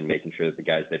fit and making sure that the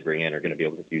guys they bring in are going to be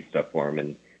able to do stuff for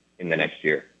them in the next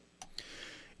year.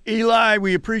 Eli,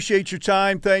 we appreciate your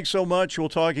time. Thanks so much. We'll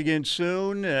talk again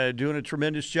soon. Doing a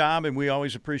tremendous job, and we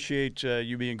always appreciate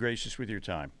you being gracious with your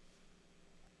time.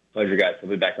 Pleasure, guys. I'll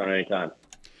be back on anytime.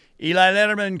 Eli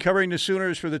Letterman covering the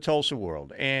Sooners for the Tulsa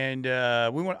World. And I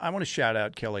want to shout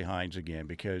out Kelly Hines again,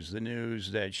 because the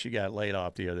news that she got laid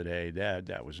off the other day,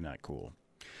 that was not cool.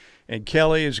 And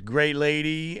Kelly is a great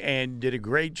lady and did a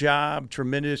great job,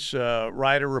 tremendous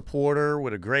writer, reporter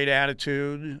with a great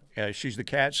attitude. She's the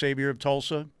cat savior of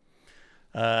Tulsa.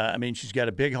 She's got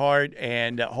a big heart,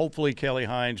 and hopefully Kelly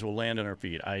Hines will land on her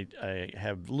feet. I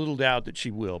have little doubt that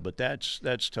she will, but that's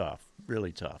tough,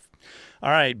 really tough. All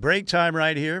right, break time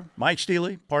right here. Mike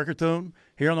Steely, Parker Thune,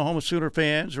 here on the home of Sooner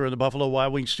fans. We're in the Buffalo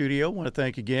Wild Wings studio. I want to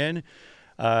thank again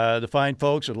the fine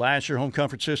folks at Lasher Home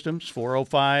Comfort Systems,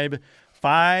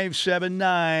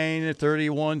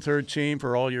 405-579-3113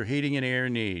 for all your heating and air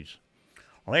needs.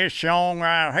 Well, this song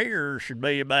right here should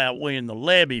be about when the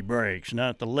levee breaks,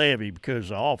 not the levee, because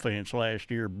the offense last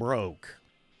year broke.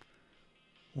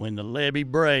 When the levee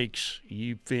breaks,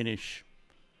 you finish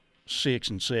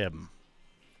 6-7.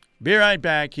 Be right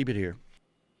back. Keep it here.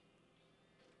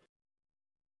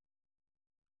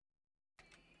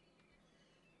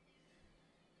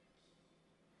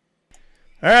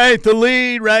 All right, the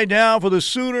lead right now for the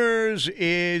Sooners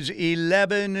is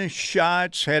 11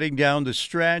 shots heading down the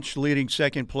stretch, leading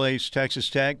second place Texas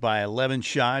Tech by 11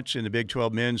 shots in the Big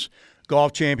 12 Men's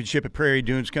Golf Championship at Prairie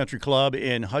Dunes Country Club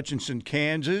in Hutchinson,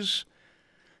 Kansas.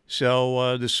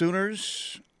 So the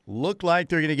Sooners look like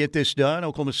they're going to get this done.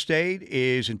 Oklahoma State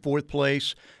is in fourth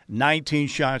place, 19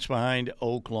 shots behind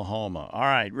Oklahoma. All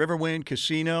right, Riverwind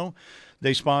Casino.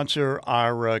 They sponsor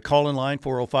our call-in line,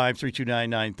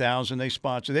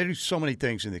 405-329-9000. They do so many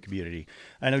things in the community.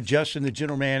 I know Justin, the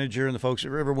general manager, and the folks at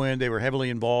Riverwind, they were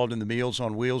heavily involved in the Meals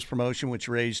on Wheels promotion, which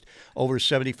raised over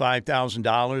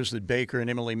 $75,000 that Baker and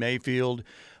Emily Mayfield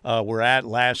were at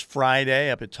last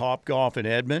Friday up at Topgolf in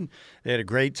Edmond. They had a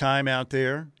great time out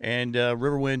there, and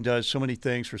Riverwind does so many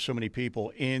things for so many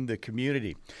people in the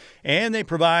community. And they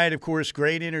provide, of course,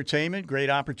 great entertainment, great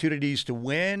opportunities to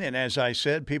win, and as I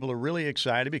said, people are really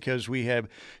excited because we have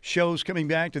shows coming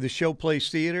back to the Showplace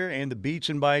Theater, and the Beats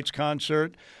and Bites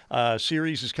concert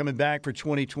series is coming back for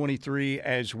 2023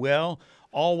 as well.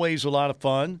 Always a lot of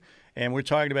fun. And we're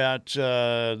talking about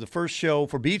the first show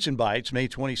for Beats and Bites, May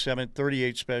 27th,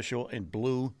 38 Special, and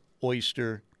Blue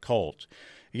Oyster Cult.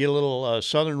 You get a little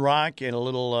Southern rock and a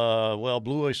little,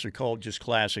 Blue Oyster Cult, just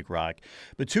classic rock.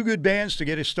 But two good bands to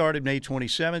get us started May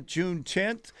 27th. June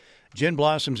 10th, Gin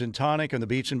Blossoms and Tonic on the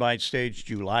Beats and Bites stage.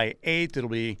 July 8th, it'll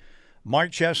be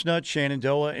Mark Chestnut,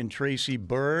 Shenandoah, and Tracy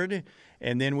Bird.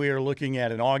 And then we are looking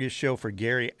at an August show for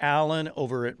Gary Allen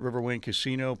over at Riverwind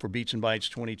Casino for Beats and Bites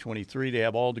 2023. They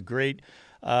have all the great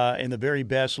and the very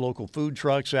best local food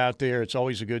trucks out there. It's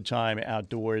always a good time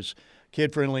outdoors,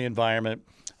 kid-friendly environment.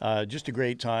 Just a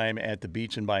great time at the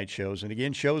Beats and Bites shows. And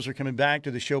again, shows are coming back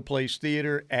to the Showplace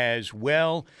Theater as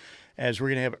well, as we're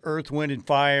going to have Earth, Wind, and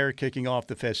Fire kicking off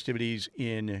the festivities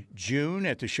in June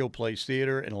at the Showplace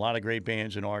Theater, and a lot of great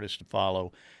bands and artists to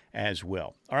follow as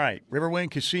well. All right,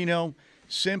 Riverwind Casino,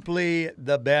 simply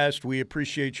the best. We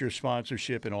appreciate your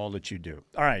sponsorship and all that you do.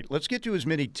 All right, let's get to as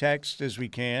many texts as we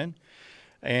can,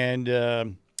 and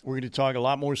we're going to talk a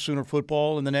lot more Sooner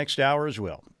football in the next hour as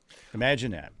well.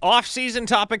 Imagine that. Off-season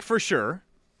topic for sure,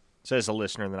 says a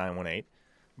listener in the 918.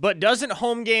 But doesn't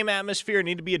home game atmosphere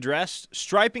need to be addressed?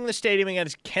 Striping the stadium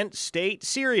against Kent State?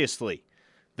 Seriously.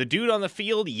 The dude on the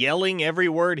field yelling every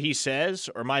word he says?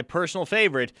 Or my personal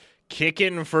favorite,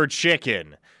 kicking for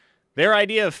chicken? Their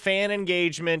idea of fan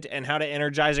engagement and how to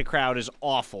energize a crowd is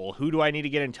awful. Who do I need to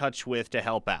get in touch with to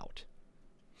help out?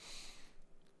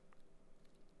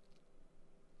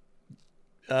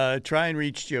 Try and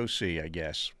reach Joe C., I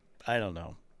guess. I don't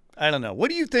know.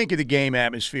 What do you think of the game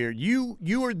atmosphere? You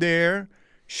were there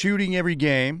shooting every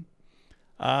game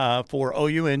for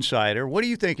OU Insider. What do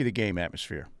you think of the game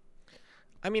atmosphere?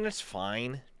 I mean, it's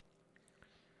fine.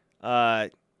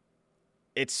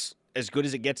 It's as good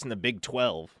as it gets in the Big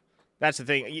 12. That's the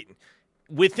thing.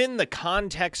 Within the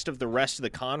context of the rest of the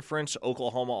conference,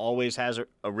 Oklahoma always has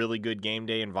a really good game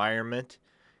day environment.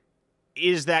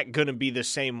 Is that going to be the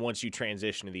same once you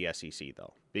transition to the SEC,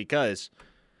 though? Because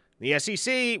the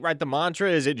SEC, right, the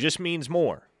mantra is it just means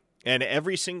more. And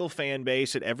every single fan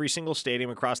base at every single stadium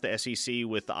across the SEC,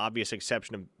 with the obvious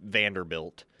exception of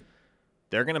Vanderbilt,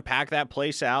 they're going to pack that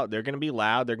place out. They're going to be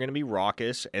loud. They're going to be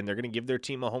raucous. And they're going to give their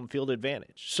team a home field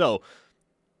advantage. So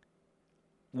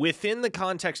within the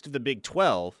context of the Big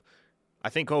 12, I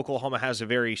think Oklahoma has a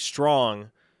very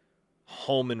strong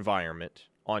home environment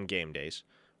on game days.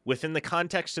 Within the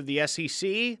context of the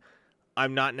SEC,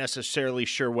 I'm not necessarily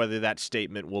sure whether that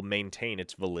statement will maintain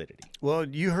its validity. Well,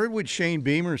 you heard what Shane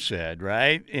Beamer said,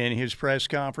 right, in his press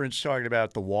conference, talking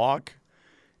about the walk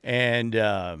and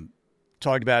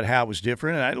talked about how it was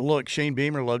different. And look, Shane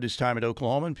Beamer loved his time at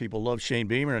Oklahoma, and people love Shane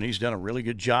Beamer, and he's done a really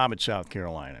good job at South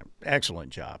Carolina.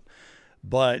 Excellent job.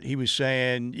 But he was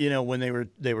saying, when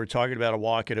they were talking about a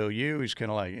walk at OU, he's kind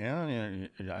of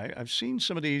like, I've seen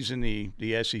some of these in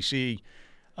the SEC,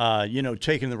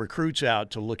 taking the recruits out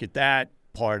to look at that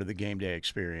part of the game day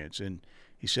experience. And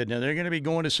he said, now they're going to be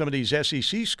going to some of these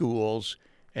SEC schools,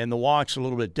 and the walk's a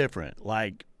little bit different,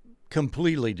 like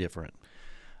completely different.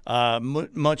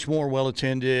 Much more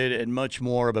well-attended and much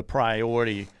more of a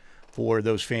priority for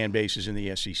those fan bases in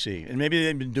the SEC. And maybe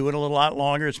they've been doing it a lot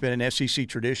longer. It's been an SEC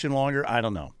tradition longer. I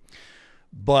don't know.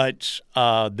 But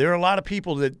there are a lot of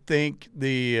people that think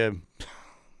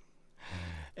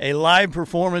a live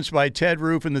performance by Ted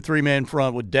Roof and the three-man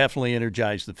front would definitely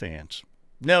energize the fans.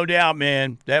 No doubt,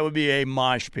 man. That would be a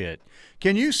mosh pit.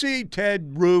 Can you see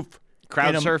Ted Roof?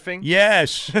 Crowd surfing?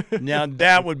 Yes. Now,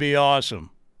 that would be awesome.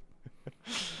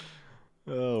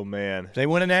 Oh, man. If they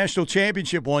win a national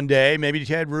championship one day, maybe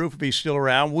Ted Roof, if he's still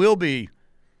around, will be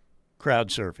crowd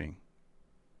surfing.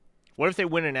 What if they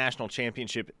win a national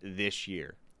championship this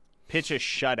year, pitch a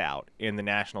shutout in the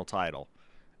national title,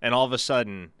 and all of a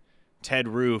sudden Ted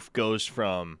Roof goes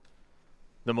from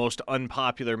the most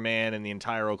unpopular man in the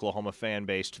entire Oklahoma fan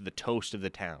base to the toast of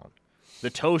the town, the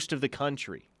toast of the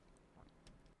country?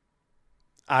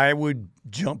 I would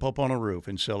jump up on a roof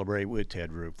and celebrate with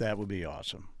Ted Roof. That would be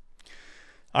awesome.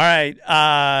 All right,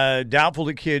 doubtful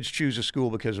that kids choose a school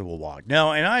because of a walk.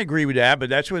 No, and I agree with that, but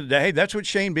that's what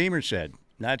Shane Beamer said,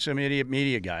 not some idiot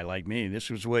media guy like me. This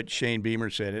was what Shane Beamer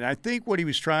said. And I think what he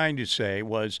was trying to say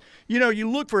was, you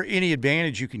look for any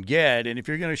advantage you can get, and if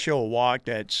you're going to show a walk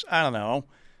that's, I don't know,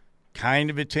 kind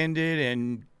of attended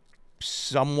and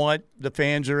somewhat the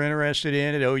fans are interested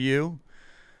in at OU,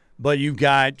 but you've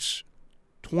got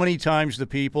 20 times the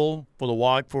people for the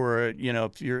walk for,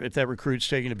 if that recruit's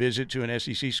taking a visit to an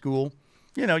SEC school,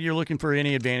 you're looking for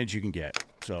any advantage you can get.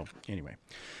 So, anyway.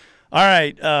 All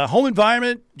right, home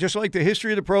environment, just like the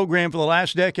history of the program for the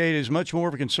last decade, is much more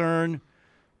of a concern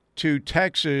to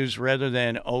Texas rather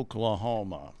than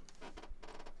Oklahoma.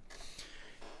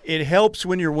 It helps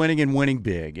when you're winning and winning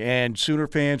big. And Sooner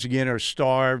fans, again, are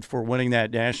starved for winning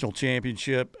that national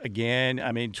championship again.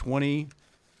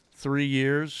 23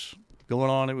 years going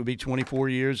on. It would be 24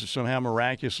 years if somehow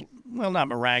not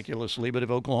miraculously, but if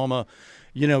Oklahoma,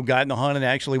 got in the hunt and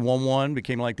actually won one,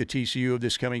 became like the TCU of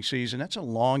this coming season. That's a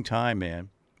long time, man.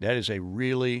 That is a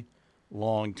really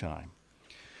long time.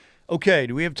 Okay,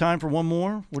 do we have time for one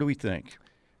more? What do we think?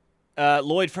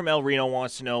 Lloyd from El Reno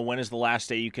wants to know, when is the last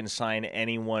day you can sign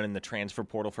anyone in the transfer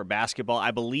portal for basketball? I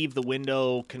believe the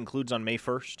window concludes on May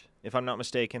 1st, if I'm not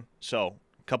mistaken. So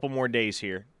a couple more days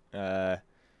here. What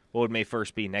would May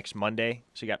 1st be? Next Monday?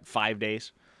 So you got 5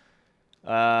 days.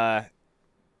 The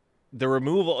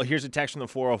removal – here's a text from the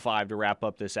 405 to wrap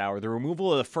up this hour. The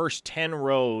removal of the first 10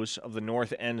 rows of the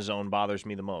north end zone bothers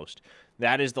me the most.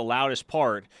 That is the loudest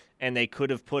part, and they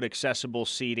could have put accessible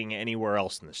seating anywhere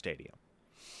else in the stadium.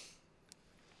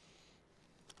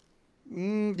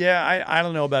 Yeah, I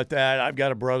don't know about that. I've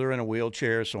got a brother in a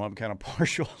wheelchair, so I'm kind of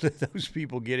partial to those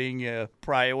people getting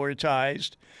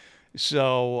prioritized.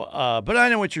 So, but I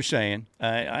know what you're saying.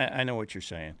 I know what you're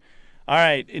saying. All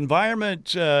right,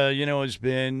 environment, has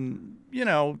been,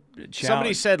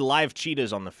 Somebody said live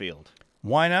cheetahs on the field.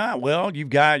 Why not? Well, you'll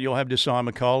have Deshaun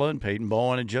McCullough and Peyton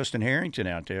Bowen and Justin Harrington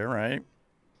out there, right?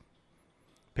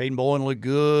 Peyton Bowen looked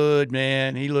good,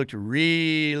 man. He looked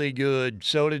really good.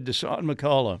 So did Deshaun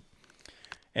McCullough.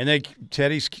 And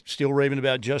Teddy's still raving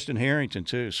about Justin Harrington,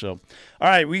 too. So, all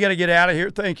right, we got to get out of here.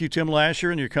 Thank you, Tim Lasher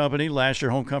and your company, Lasher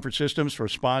Home Comfort Systems, for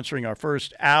sponsoring our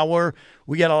first hour.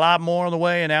 We got a lot more on the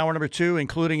way in hour number 2,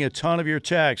 including a ton of your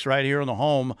texts right here on the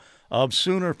home of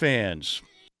Sooner fans.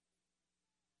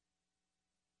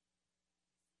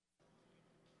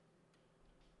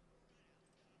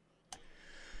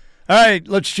 All right,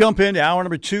 let's jump into hour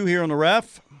number 2 here on the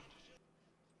Ref.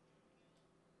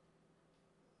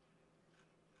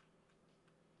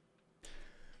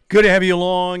 Good to have you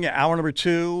along. Hour number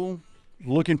 2.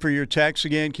 Looking for your texts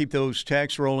again. Keep those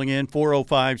texts rolling in.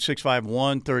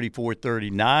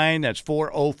 405-651-3439. That's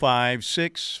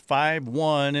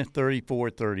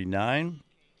 405-651-3439.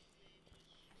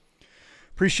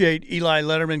 Appreciate Eli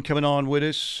Letterman coming on with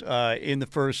us in the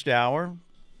first hour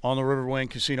on the Riverwind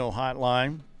Casino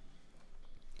Hotline.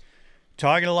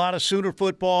 Talking a lot of Sooner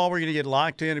football. We're going to get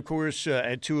locked in, of course,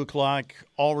 at 2 o'clock.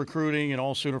 All recruiting and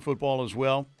all Sooner football as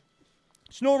well.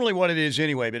 It's normally what it is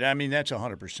anyway, but, I mean, that's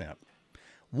 100%.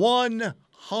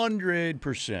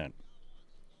 100%.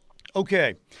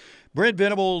 Okay. Brent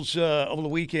Venables over the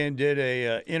weekend did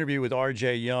a interview with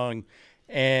R.J. Young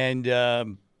and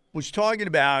was talking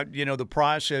about, the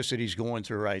process that he's going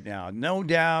through right now. No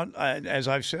doubt, as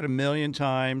I've said a million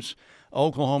times,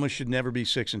 Oklahoma should never be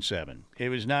 6-7. It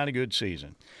was not a good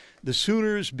season. The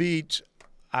Sooners beat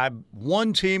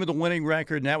one team with a winning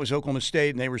record, and that was Oklahoma State,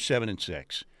 and they were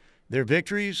 7-6. Their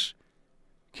victories,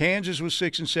 Kansas was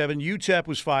 6-7, UTEP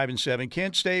was 5-7,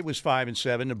 Kent State was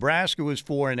 5-7, Nebraska was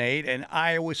 4-8, and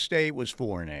Iowa State was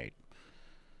 4-8.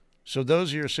 So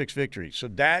those are your 6 victories. So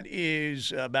that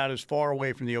is about as far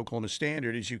away from the Oklahoma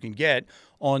standard as you can get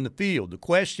on the field. The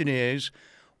question is,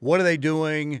 what are they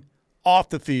doing off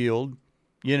the field,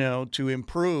 to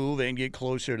improve and get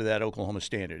closer to that Oklahoma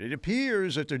standard? It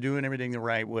appears that they're doing everything the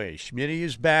right way. Schmitty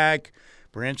is back.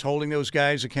 Brent's holding those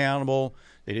guys accountable.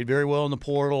 They did very well in the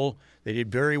portal. They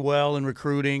did very well in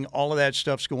recruiting. All of that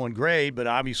stuff's going great, but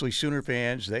obviously Sooner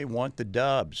fans, they want the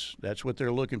dubs. That's what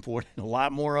they're looking for, and a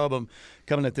lot more of them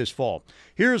coming at this fall.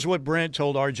 Here's what Brent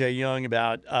told R.J. Young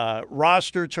about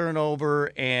roster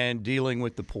turnover and dealing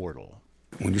with the portal.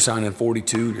 When you're signing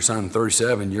 42, you're signing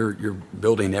 37, you're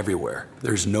building everywhere.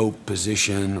 There's no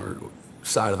position or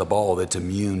side of the ball that's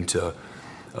immune to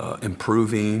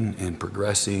improving and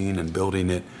progressing and building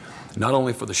it, not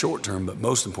only for the short term, but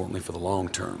most importantly for the long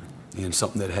term, and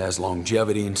something that has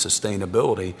longevity and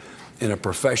sustainability in a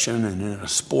profession and in a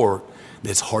sport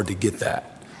that's hard to get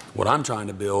that. What I'm trying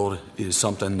to build is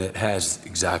something that has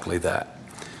exactly that.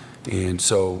 And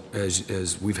so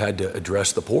as we've had to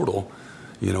address the portal,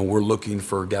 we're looking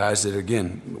for guys that,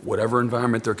 again, whatever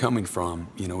environment they're coming from,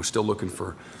 we're still looking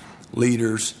for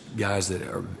leaders, guys that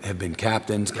have been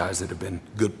captains, guys that have been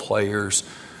good players,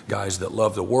 guys that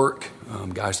love the work,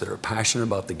 guys that are passionate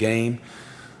about the game.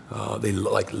 They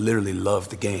literally love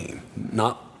the game,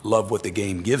 not love what the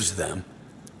game gives them.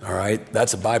 All right,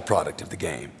 that's a byproduct of the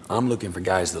game. I'm looking for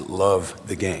guys that love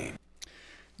the game.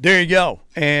 There you go.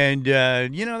 And,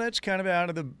 that's kind of out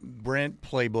of the Brent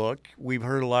playbook. We've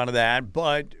heard a lot of that.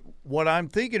 But what I'm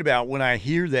thinking about when I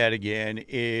hear that again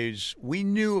is we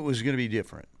knew it was going to be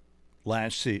different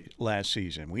last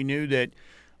season. We knew that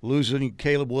losing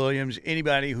Caleb Williams,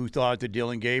 anybody who thought that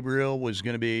Dylan Gabriel was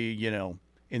going to be,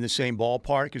 in the same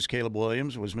ballpark as Caleb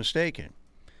Williams was mistaken.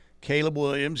 Caleb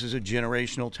Williams is a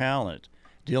generational talent.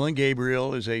 Dylan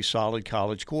Gabriel is a solid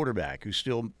college quarterback who's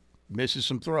still misses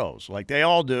some throws, like they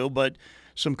all do, but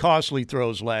some costly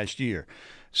throws last year.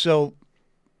 So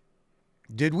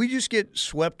did we just get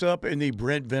swept up in the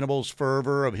Brent Venables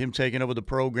fervor of him taking over the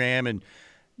program and,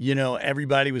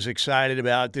 everybody was excited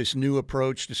about this new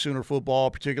approach to Sooner football,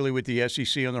 particularly with the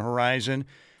SEC on the horizon?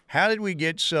 How did we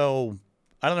get so,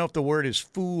 I don't know if the word is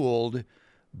fooled,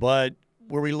 but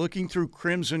were we looking through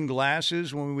crimson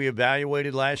glasses when we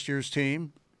evaluated last year's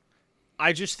team?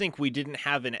 I just think we didn't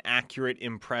have an accurate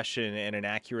impression and an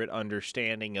accurate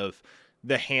understanding of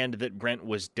the hand that Brent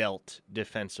was dealt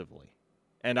defensively.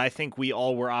 And I think we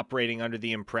all were operating under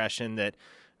the impression that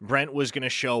Brent was going to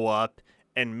show up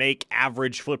and make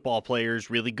average football players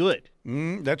really good.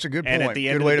 That's a good point. And at the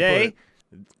end of the day,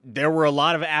 there were a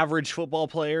lot of average football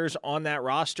players on that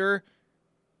roster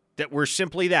that were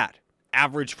simply that,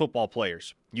 average football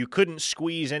players. You couldn't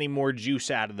squeeze any more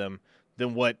juice out of them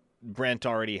than what Brent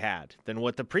already had, than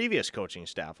what the previous coaching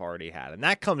staff already had. And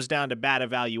that comes down to bad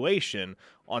evaluation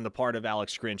on the part of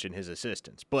Alex Grinch and his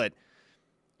assistants. But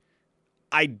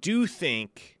I do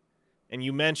think, and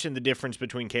you mentioned the difference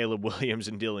between Caleb Williams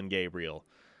and Dillon Gabriel,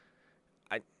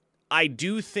 I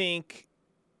do think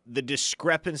the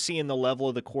discrepancy in the level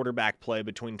of the quarterback play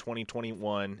between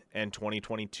 2021 and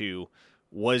 2022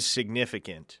 was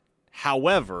significant.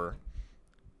 However,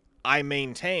 I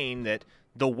maintain that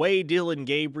the way Dillon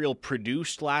Gabriel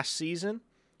produced last season,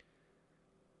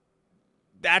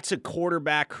 that's a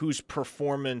quarterback whose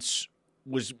performance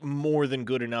was more than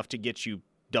good enough to get you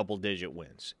double-digit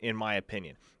wins, in my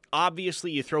opinion.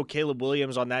 Obviously, you throw Caleb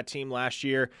Williams on that team last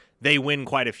year, they win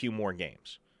quite a few more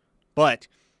games. But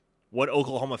what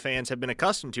Oklahoma fans have been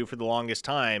accustomed to for the longest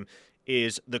time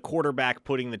is the quarterback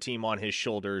putting the team on his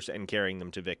shoulders and carrying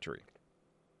them to victory.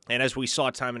 And as we saw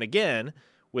time and again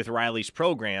with Riley's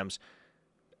programs,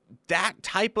 that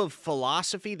type of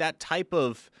philosophy, that type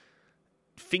of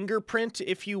fingerprint,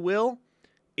 if you will,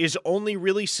 is only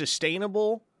really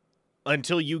sustainable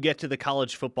until you get to the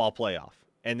college football playoff.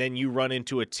 And then you run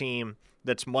into a team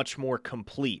that's much more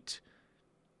complete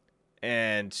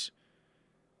and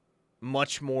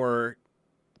much more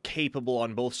capable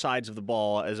on both sides of the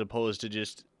ball, as opposed to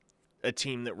just a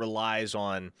team that relies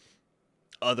on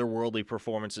otherworldly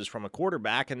performances from a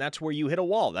quarterback, and that's where you hit a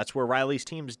wall. That's where Riley's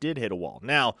teams did hit a wall.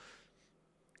 Now,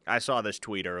 I saw this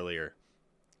tweet earlier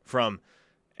from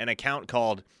an account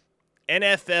called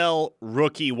NFL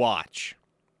Rookie Watch.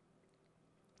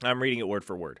 I'm reading it word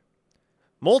for word.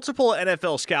 Multiple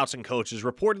NFL scouts and coaches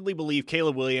reportedly believe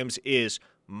Caleb Williams is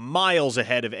miles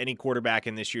ahead of any quarterback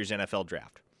in this year's NFL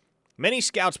draft. Many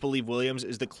scouts believe Williams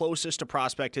is the closest a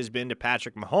prospect has been to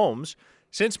Patrick Mahomes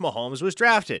since Mahomes was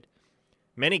drafted.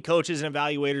 Many coaches and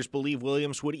evaluators believe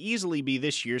Williams would easily be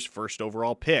this year's first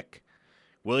overall pick.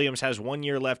 Williams has 1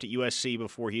 year left at USC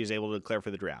before he is able to declare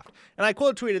for the draft. And I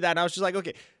quote tweeted that, and I was just like,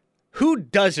 okay, who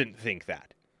doesn't think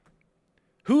that?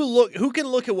 Who can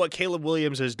look at what Caleb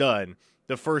Williams has done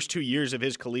the first 2 years of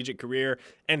his collegiate career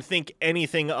and think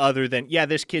anything other than, yeah,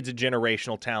 this kid's a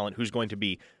generational talent who's going to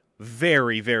be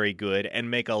very, very good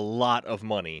and make a lot of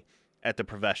money at the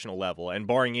professional level, and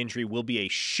barring injury will be a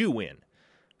shoo-in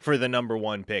for the number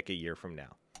one pick a year from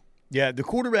now. Yeah, the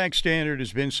quarterback standard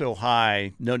has been so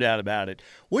high, no doubt about it.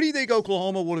 What do you think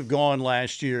Oklahoma would have gone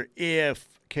last year if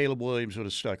Caleb Williams would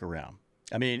have stuck around?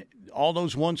 I mean, all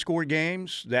those one-score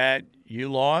games that you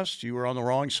lost, you were on the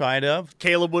wrong side of.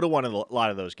 Caleb would have won a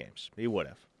lot of those games. He would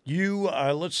have. You,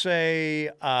 let's say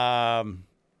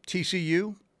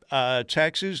TCU,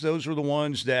 Texas, those were the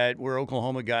ones that where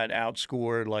Oklahoma got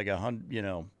outscored like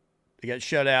 100, they got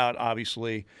shut out,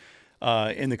 obviously,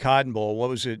 in the Cotton Bowl. What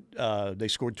was it? They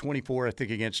scored 24, I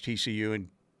think, against TCU, and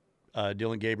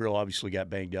Dillon Gabriel obviously got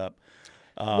banged up.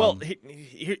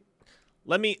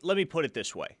 Let me put it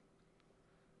this way.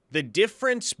 The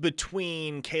difference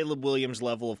between Caleb Williams'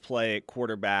 level of play at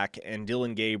quarterback and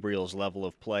Dillon Gabriel's level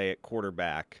of play at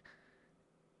quarterback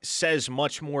says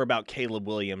much more about Caleb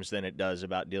Williams than it does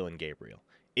about Dillon Gabriel.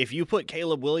 If you put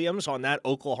Caleb Williams on that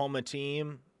Oklahoma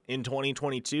team in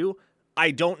 2022,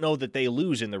 I don't know that they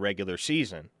lose in the regular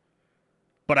season,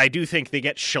 but I do think they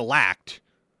get shellacked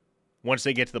once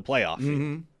they get to the playoff.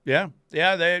 Mm-hmm. Yeah,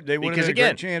 they would have had a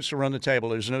great chance to run the table,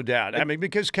 there's no doubt. I mean,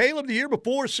 because Caleb the year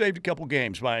before saved a couple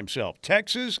games by himself,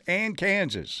 Texas and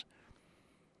Kansas,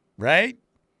 right?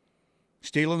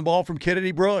 Stealing the ball from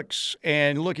Kennedy Brooks.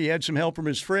 And, look, he had some help from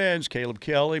his friends, Caleb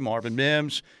Kelly, Marvin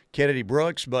Mims, Kennedy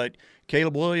Brooks, but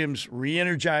Caleb Williams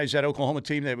re-energized that Oklahoma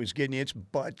team that was getting its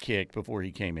butt kicked before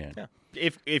he came in. Yeah.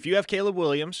 If you have Caleb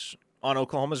Williams on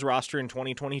Oklahoma's roster in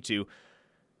 2022,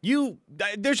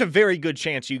 there's a very good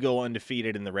chance you go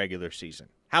undefeated in the regular season.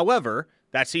 However,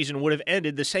 that season would have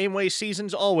ended the same way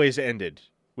seasons always ended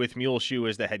with Muleshoe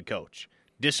as the head coach.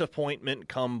 Disappointment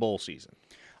come bowl season.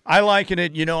 I liken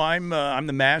it. I'm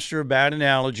the master of bad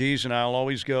analogies, and I'll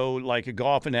always go like a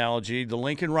golf analogy. The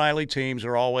Lincoln Riley teams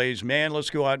are always, man, let's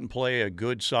go out and play a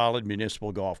good, solid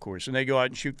municipal golf course. And they go out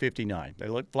and shoot 59. They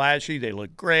look flashy. They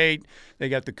look great. They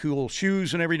got the cool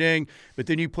shoes and everything. But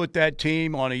then you put that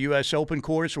team on a U.S. Open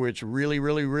course where it's really,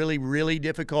 really, really, really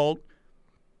difficult,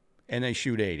 and they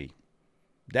shoot 80.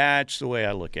 That's the way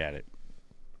I look at it.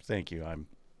 Thank you.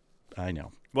 I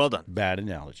know. Well done. Bad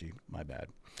analogy. My bad.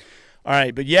 All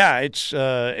right, but yeah, it's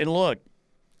and look,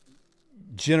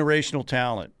 generational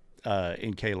talent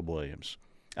in Caleb Williams.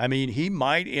 I mean, he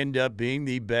might end up being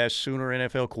the best Sooner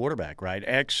NFL quarterback, right?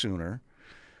 Ex-Sooner.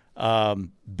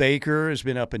 Baker has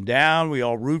been up and down. We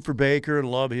all root for Baker and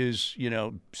love his, his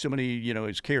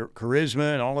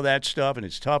charisma and all of that stuff and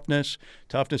his toughness.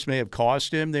 Toughness may have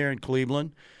cost him there in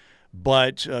Cleveland.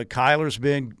 But Kyler's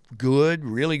been good,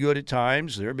 really good at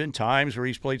times. There have been times where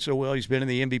he's played so well he's been in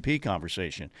the MVP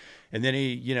conversation. And then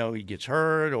he gets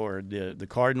hurt or the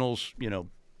Cardinals,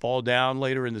 fall down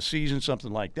later in the season,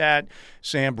 something like that.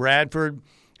 Sam Bradford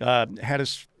had a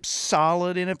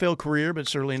solid NFL career, but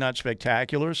certainly not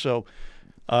spectacular. So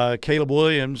Caleb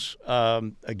Williams,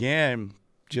 again,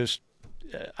 just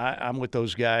I'm with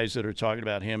those guys that are talking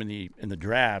about him in the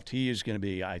draft. He is going to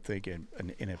be, I think, an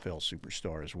NFL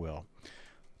superstar as well.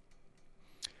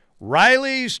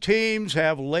 Riley's teams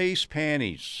have lace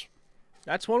panties.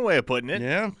 That's one way of putting it.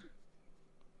 Yeah.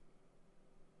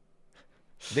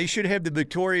 They should have the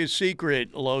Victoria's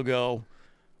Secret logo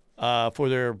for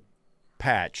their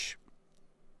patch.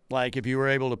 Like if you were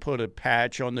able to put a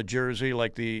patch on the jersey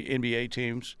like the NBA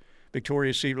teams,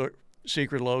 Victoria's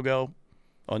Secret logo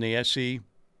on the SC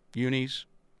unis.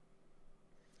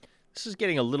 This is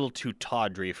getting a little too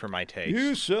tawdry for my taste.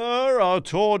 You, sir, are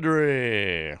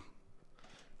tawdry.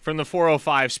 From the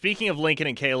 405, speaking of Lincoln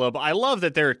and Caleb, I love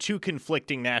that there are two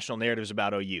conflicting national narratives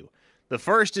about OU. The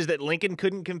first is that Lincoln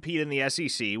couldn't compete in the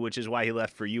SEC, which is why he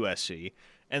left for USC.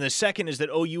 And the second is that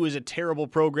OU is a terrible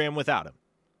program without him.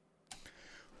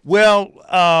 Well,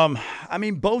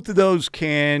 both of those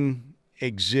can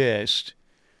exist.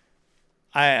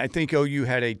 I think OU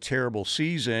had a terrible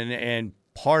season, and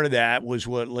part of that was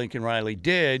what Lincoln Riley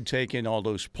did, taking all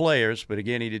those players. But,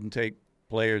 again, he didn't take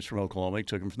players from Oklahoma. He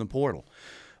took them from the portal.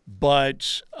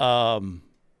 But, I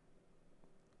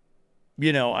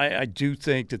do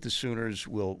think that the Sooners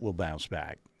will bounce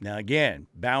back. Now, again,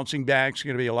 bouncing back is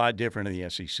going to be a lot different in the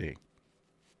SEC.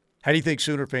 How do you think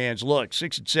Sooner fans look?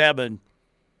 6-7,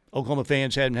 Oklahoma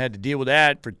fans hadn't had to deal with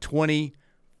that for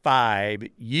 25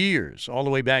 years, all the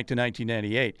way back to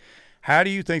 1998. How do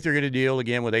you think they're going to deal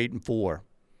again with 8-4?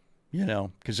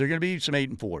 Because they're going to be some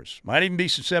 8-4s. Might even be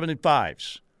some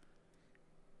 7-5s.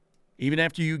 Even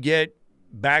after you get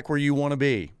back where you want to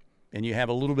be and you have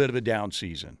a little bit of a down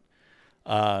season.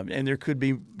 And there could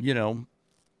be, 10-2s,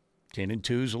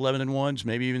 11-1s,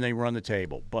 maybe even they run the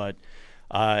table. But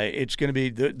it's going to be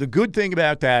the good thing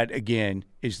about that, again,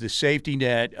 is the safety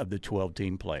net of the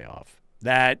 12-team playoff.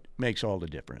 That makes all the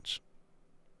difference.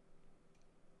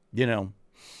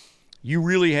 You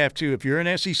really have to, if you're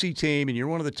an SEC team and you're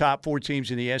one of the top 4 teams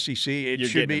in the SEC, it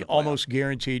should be almost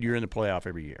guaranteed you're in the playoff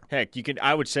every year. Heck,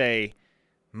 I would say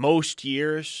most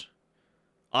years,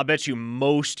 I'll bet you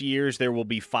most years there will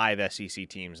be 5 SEC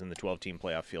teams in the 12-team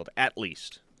playoff field, at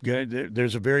least. Good.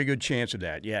 There's a very good chance of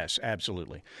that. Yes,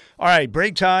 absolutely. All right,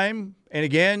 break time. And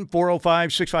again,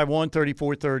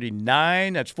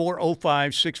 405-651-3439. That's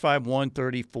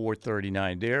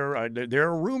 405-651-3439. There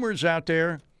are rumors out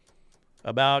there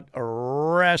about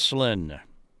wrestling.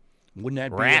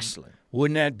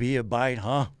 Wouldn't that be a bite,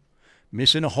 huh?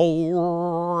 Missing a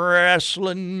whole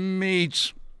wrestling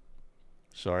meets.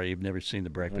 Sorry, you've never seen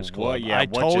The Breakfast Club. Well, yeah,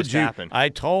 what just happened? I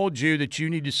told you that you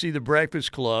need to see The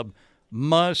Breakfast Club.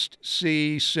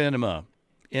 Must-see cinema.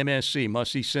 MSC,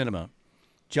 must-see cinema.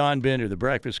 John Bender, The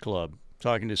Breakfast Club,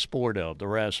 talking to Sporto, the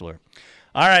wrestler.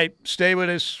 All right, stay with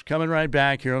us. Coming right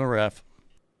back here on the Ref.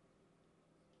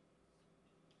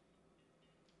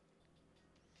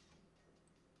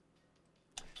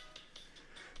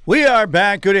 We are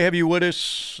back. Good to have you with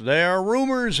us. There are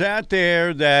rumors out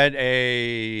there that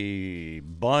a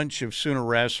bunch of Sooner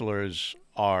wrestlers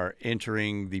are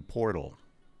entering the portal.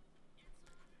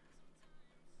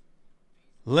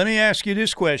 Let me ask you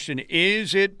this question.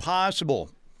 Is it possible?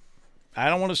 I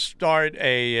don't want to start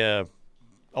a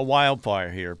wildfire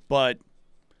here, but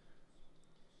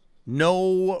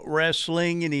no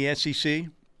wrestling in the SEC?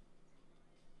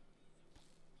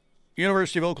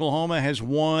 University of Oklahoma has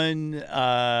won,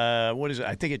 I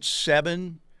think it's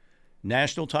 7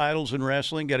 national titles in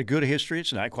wrestling, got a good history.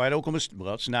 It's not quite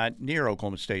it's not near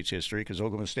Oklahoma State's history because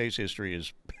Oklahoma State's history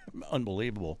is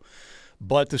unbelievable.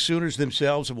 But the Sooners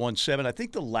themselves have won 7. I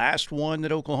think the last one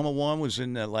that Oklahoma won was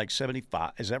in like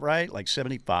 75. Is that right? Like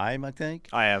 75, I think.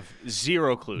 I have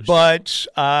zero clues. But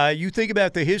you think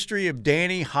about the history of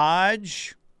Danny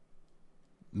Hodge,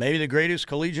 maybe the greatest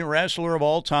collegiate wrestler of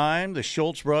all time, the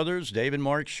Schultz brothers, David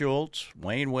Mark Schultz,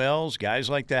 Wayne Wells, guys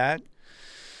like that.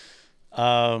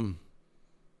 Would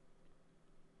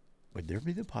there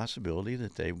be the possibility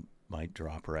that they might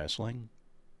drop wrestling?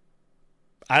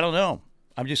 I don't know.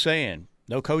 I'm just saying.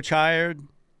 No coach hired.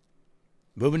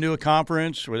 Moving to a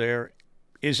conference where there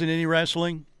isn't any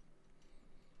wrestling.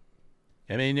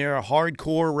 I mean, there are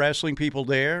hardcore wrestling people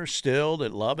there still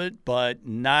that love it, but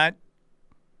not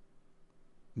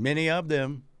many of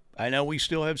them. I know we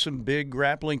still have some big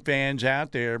grappling fans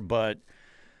out there, but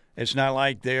it's not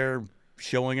like they're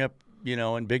showing up,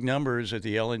 in big numbers at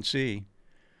the LNC.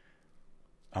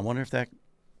 I wonder if that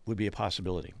would be a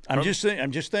possibility. I'm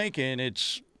just thinking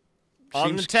it's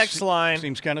on the text line.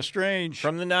 Seems kind of strange.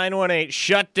 From the 918,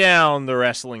 shut down the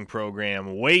wrestling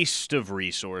program. Waste of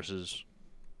resources.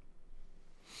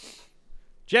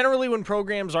 Generally, when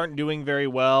programs aren't doing very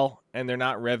well and they're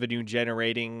not revenue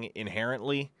generating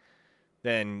inherently,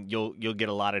 then you'll get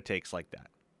a lot of takes like that.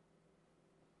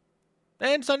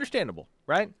 And it's understandable,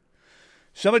 right?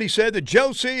 Somebody said that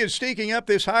Joe C. is sneaking up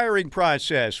this hiring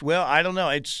process. Well, I don't know.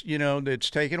 It's, it's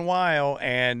taken a while,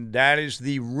 and that is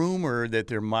the rumor that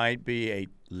there might be a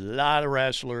lot of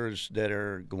wrestlers that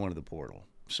are going to the portal.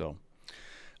 So,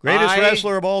 greatest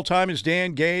wrestler of all time is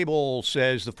Dan Gable,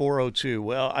 says the 402.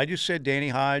 Well, I just said Danny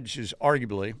Hodge is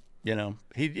arguably,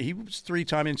 he was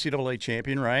 3-time NCAA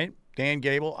champion, right? Dan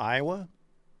Gable, Iowa.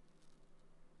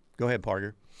 Go ahead,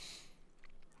 Parker.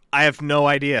 I have no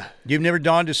idea. You've never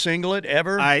donned a singlet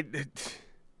ever?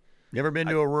 Never been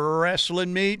to a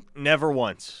wrestling meet? Never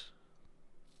once.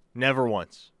 Never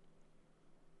once.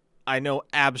 I know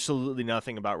absolutely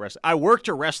nothing about wrestling. I worked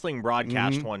a wrestling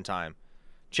broadcast one time.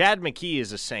 Chad McKee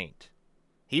is a saint.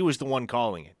 He was the one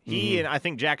calling it. He and I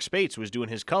think Jack Spates was doing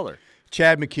his color.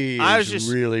 Chad McKee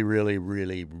is really, really,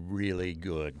 really, really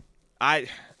good. I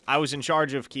was in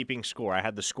charge of keeping score. I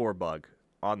had the score bug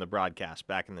on the broadcast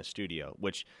back in the studio,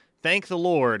 which thank the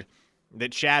Lord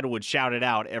that Chad would shout it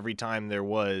out every time there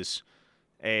was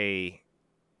a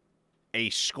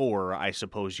score, I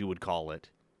suppose you would call it.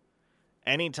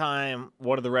 Anytime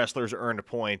one of the wrestlers earned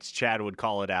points, Chad would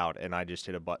call it out, and I just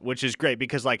hit a button, which is great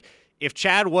because, if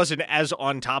Chad wasn't as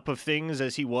on top of things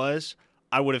as he was,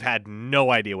 I would have had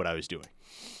no idea what I was doing.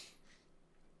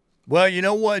 Well, you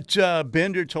know what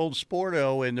Bender told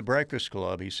Sporto in the Breakfast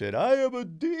Club? He said, I have a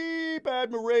deep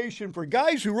admiration for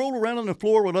guys who roll around on the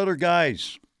floor with other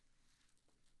guys.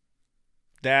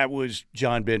 That was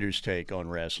John Bender's take on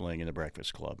wrestling in the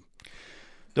Breakfast Club.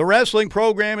 The wrestling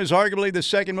program is arguably the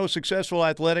second most successful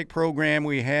athletic program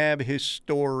we have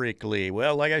historically.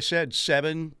 Well, like I said,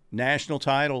 7 national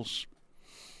titles.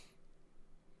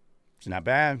 It's not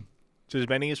bad. It's as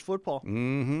many as football.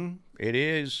 It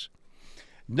is.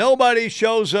 Nobody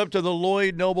shows up to the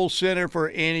Lloyd Noble Center for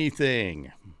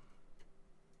anything.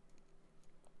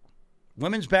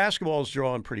 Women's basketball is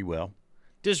drawing pretty well.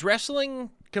 Does wrestling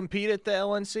compete at the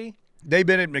LNC? They've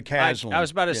been at McCaslin. I was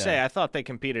about to say, I thought they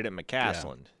competed at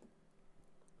McCaslin. Yeah.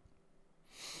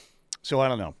 So I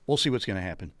don't know. We'll see what's going to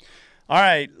happen. All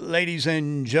right, ladies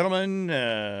and gentlemen,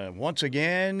 once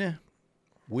again,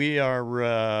 we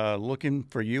are looking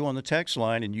for you on the text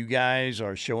line, and you guys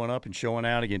are showing up and showing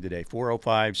out again today.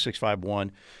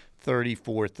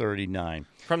 405-651-3439.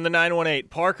 From the 918,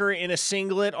 Parker in a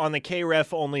singlet on the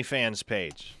KREF OnlyFans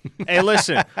page. Hey,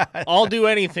 listen, I'll do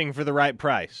anything for the right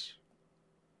price.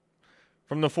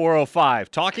 From the 405,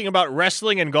 talking about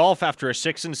wrestling and golf after a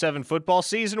 6-7 football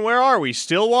season. Where are we?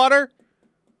 Stillwater?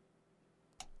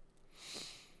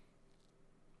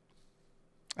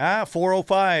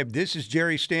 405. This is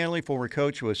Jerry Stanley, former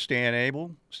coach with Stan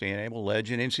Abel. Stan Abel,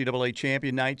 legend, NCAA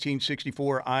champion,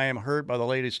 1964. I am hurt by the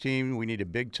latest team. We need a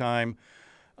big-time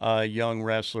young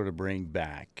wrestler to bring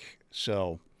back.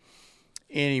 So,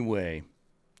 anyway,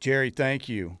 Jerry, thank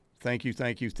you. Thank you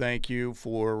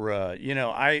for,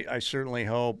 I certainly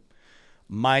hope.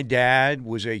 My dad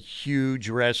was a huge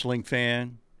wrestling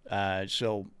fan,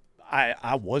 so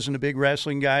I wasn't a big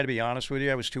wrestling guy, to be honest with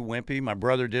you. I was too wimpy. My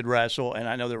brother did wrestle, and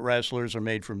I know that wrestlers are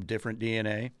made from different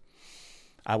DNA.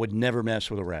 I would never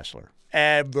mess with a wrestler,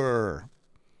 ever.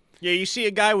 Yeah, you see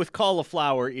a guy with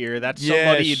cauliflower ear, that's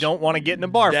somebody you don't want to get in a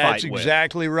bar fight with. That's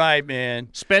exactly right, man.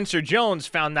 Spencer Jones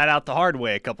found that out the hard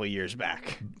way a couple of years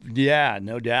back. Yeah,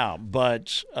 no doubt.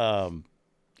 But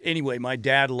anyway, my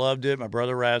dad loved it. My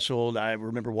brother wrestled. I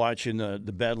remember watching the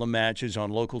Bedlam matches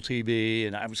on local TV,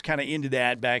 and I was kind of into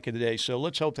that back in the day. So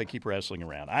let's hope they keep wrestling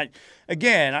around.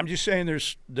 I'm just saying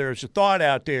there's a thought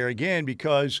out there, again,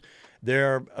 because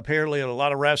there are apparently a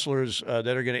lot of wrestlers that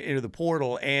are going to enter the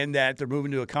portal, and that they're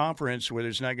moving to a conference where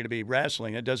there's not going to be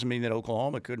wrestling. That doesn't mean that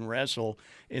Oklahoma couldn't wrestle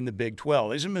in the Big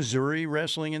 12. Isn't Missouri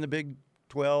wrestling in the Big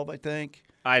 12, I think?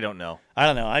 I don't know.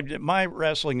 My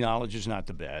wrestling knowledge is not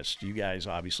the best. You guys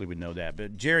obviously would know that.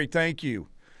 But, Jerry, thank you.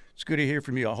 It's good to hear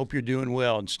from you. I hope you're doing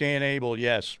well. And Stan Abel,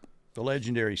 yes, the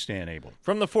legendary Stan Abel.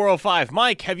 From the 405,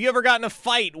 Mike, have you ever gotten a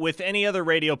fight with any other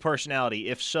radio personality?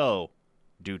 If so,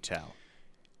 do tell.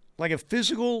 Like a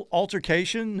physical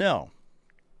altercation? No.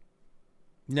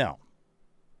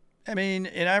 I mean,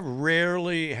 and I've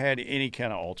rarely had any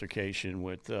kind of altercation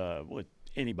with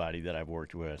anybody that I've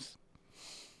worked with.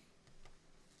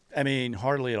 I mean,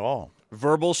 hardly at all.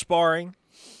 Verbal sparring?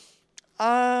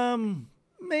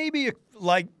 Maybe 2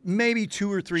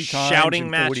 or 3 times Shouting in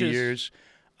 40 matches? years.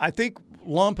 I think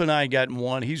Lump and I got in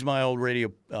one. He's my old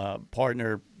radio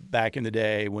partner back in the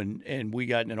day and we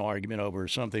got in an argument over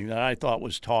something that I thought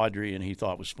was tawdry and he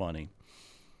thought was funny.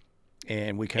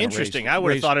 And we kind of Interesting. I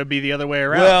would have thought it would be the other way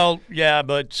around. Well, yeah,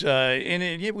 but and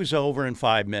it was over in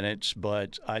 5 minutes.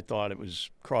 But I thought it was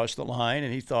crossed the line,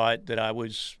 and he thought that I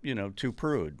was, too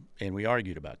prude, and we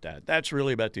argued about that. That's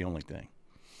really about the only thing.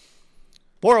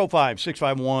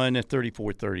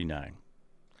 405-651-3439.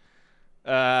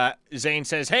 Zane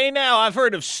says, "Hey, now I've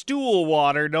heard of stool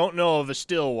water, don't know of a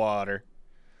still water."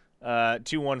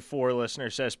 214 listener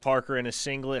says, "Parker in a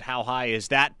singlet. How high is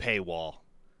that paywall?"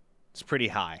 It's pretty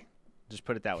high. Just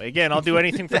put it that way. Again, I'll do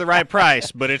anything for the right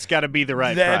price, but it's got to be the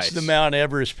right price. That's the Mount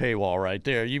Everest paywall right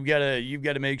there. You've got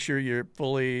to make sure you're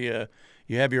fully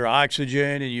you have your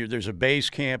oxygen and there's a base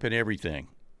camp and everything.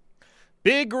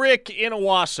 Big Rick in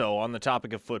Owasso on the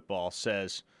topic of football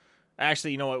says,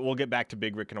 actually, you know what? We'll get back to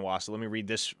Big Rick in Owasso. Let me read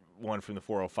this one from the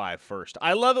 405 first.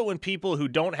 "I love it when people who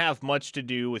don't have much to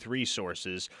do with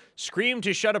resources scream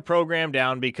to shut a program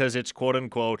down because it's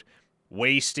quote-unquote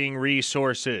wasting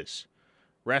resources.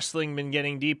 Wrestling been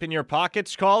getting deep in your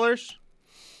pockets, callers?"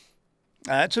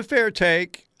 That's a fair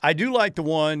take. I do like the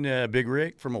one Big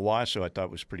Rick from Owasso. I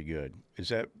thought was pretty good.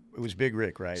 It was Big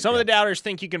Rick, right? Some of the doubters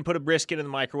think you can put a brisket in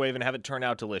the microwave and have it turn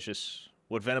out delicious.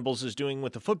 What Venables is doing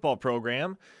with the football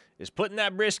program is putting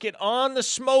that brisket on the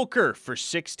smoker for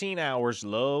 16 hours,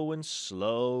 low and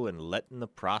slow, and letting the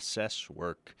process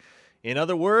work. In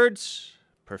other words,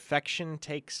 perfection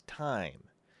takes time.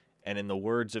 And in the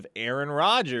words of Aaron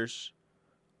Rodgers,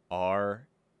 RELAX.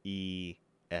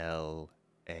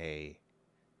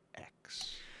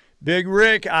 Big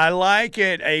Rick, I like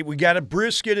it. Hey, we got a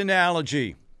brisket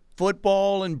analogy.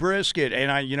 Football and brisket.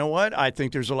 And you know what? I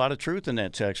think there's a lot of truth in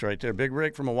that text right there. Big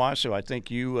Rick from Owasso, I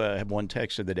think you have one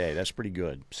text of the day. That's pretty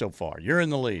good so far. You're in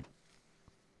the lead.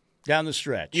 Down the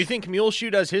stretch. You think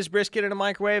Muleshoe does his brisket in a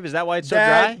microwave? Is that why it's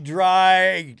so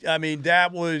dry? I mean,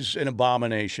 that was an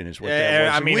abomination is what that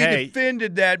was. I mean, we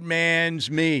defended that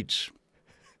man's meats.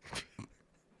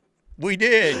 We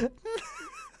did.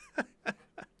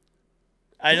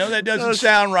 I know that doesn't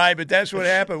sound right, but that's what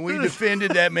happened. We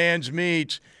defended that man's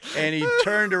meats, and he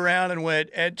turned around and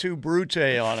went et tu brute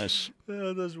on us.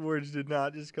 Oh, those words did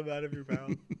not just come out of your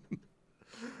mouth.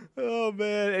 Oh,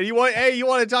 man. And you want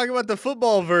to talk about the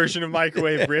football version of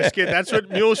microwave brisket? That's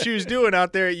what Muleshoe's doing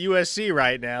out there at USC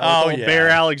right now. Yeah. Bear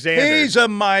Alexander. He's a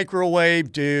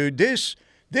microwave dude. This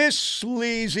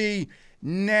sleazy,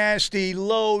 nasty,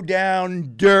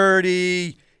 low-down,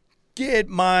 dirty, get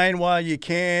mine while you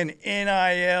can,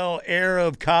 NIL era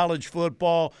of college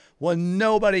football when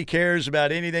nobody cares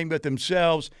about anything but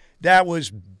themselves, that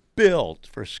was built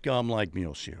for scum like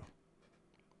Muleshoe.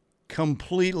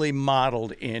 Completely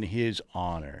modeled in his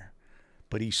honor.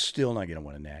 But he's still not going to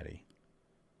win a natty.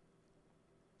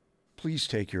 Please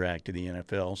take your act to the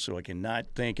NFL so I can not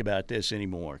think about this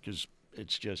anymore because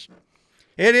it's just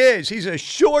 – it is. He's a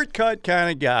shortcut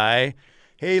kind of guy.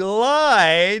 He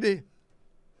lied.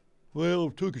 Well,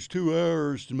 it took us 2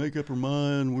 hours to make up our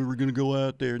mind we were going to go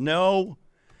out there. No.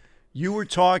 You were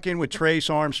talking with Trace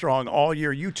Armstrong all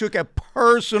year. You took a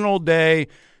personal day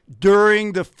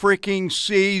during the freaking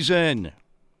season.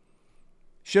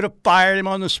 Should have fired him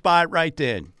on the spot right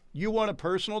then. You want a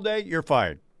personal day? You're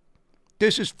fired.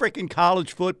 This is freaking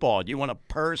college football. You want a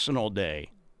personal day.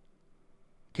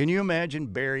 Can you imagine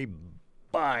Barry,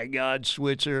 by God,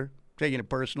 Switzer taking a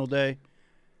personal day?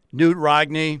 Newt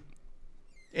Rogney,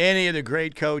 any of the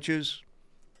great coaches.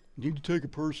 Need to take a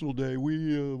personal day.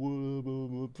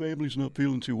 Family's not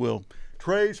feeling too well.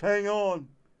 Trace, hang on.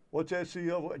 What's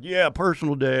SCO? Yeah,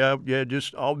 personal day.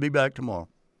 I'll be back tomorrow.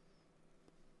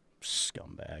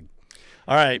 Scumbag.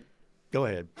 All right. Go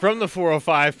ahead. From the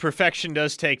 405, perfection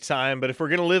does take time, but if we're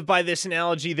going to live by this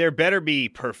analogy, there better be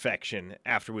perfection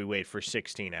after we wait for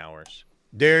 16 hours.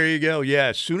 There you go.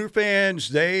 Yeah, Sooner fans,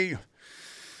 they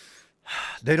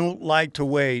don't like to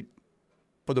wait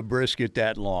for the brisket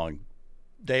that long.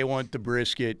 They want the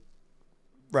brisket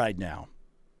right now.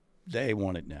 They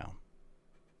want it now.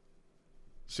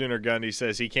 Sooner Gundy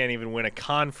says he can't even win a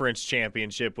conference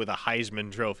championship with a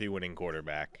Heisman Trophy winning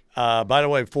quarterback. By the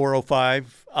way,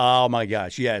 405, oh my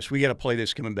gosh, yes, we got to play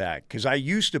this coming back. Because I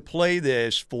used to play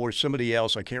this for somebody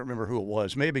else. I can't remember who it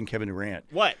was. May have been Kevin Durant.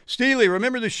 What? Steely,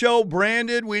 remember the show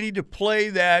Branded? We need to play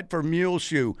that for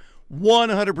Muleshoe.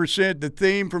 100% the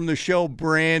theme from the show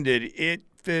Branded. It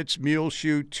fits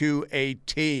Muleshoe to a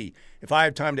T. If I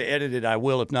have time to edit it, I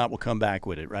will. If not, we'll come back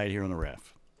with it right here on the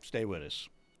Ref. Stay with us.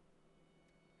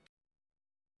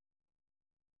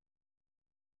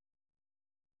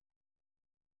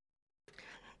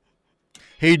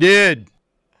 He did.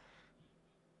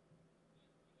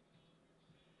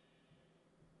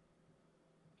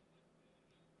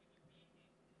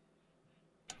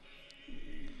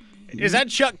 Is that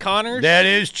Chuck Connors? That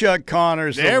is Chuck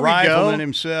Connors, there the we rifleman go.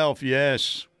 himself,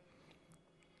 yes.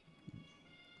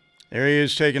 There he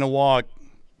is taking a walk.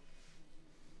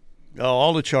 Oh,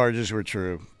 all the charges were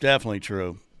true. Definitely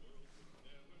true.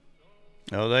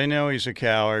 Oh, they know he's a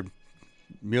coward.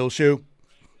 Muleshoe.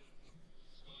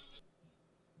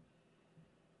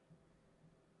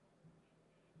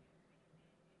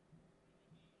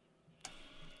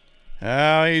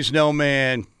 Oh, he's no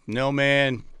man. No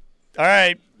man. All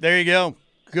right, there you go.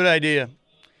 Good idea.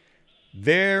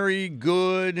 Very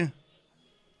good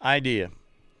idea.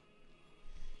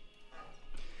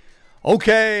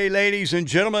 Okay, ladies and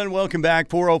gentlemen, welcome back.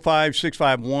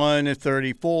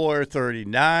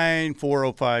 405-651-3439.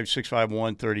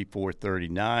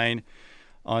 405-651-3439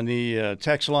 on the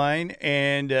text line.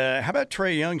 And how about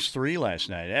Trae Young's 3 last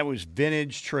night? That was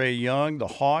vintage Trae Young. The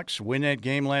Hawks win that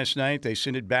game last night. They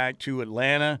send it back to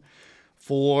Atlanta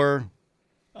for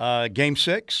Game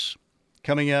 6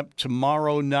 coming up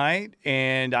tomorrow night.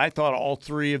 And I thought all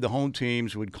 3 of the home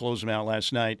teams would close them out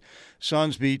last night.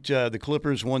 Suns beat the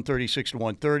Clippers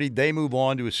 136-130. They move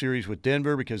on to a series with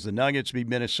Denver because the Nuggets beat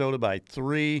Minnesota by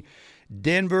 3.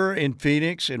 Denver and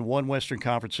Phoenix in one Western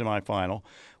Conference semifinal.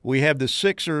 We have the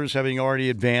Sixers having already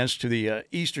advanced to the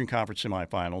Eastern Conference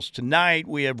semifinals. Tonight,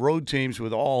 we have road teams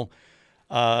with all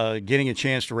getting a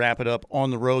chance to wrap it up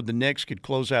on the road. The Knicks could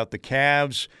close out the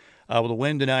Cavs with a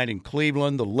win tonight in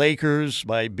Cleveland. The Lakers,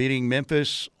 by beating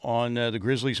Memphis on the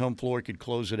Grizzlies' home floor, could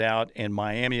close it out. And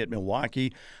Miami at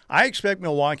Milwaukee. I expect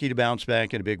Milwaukee to bounce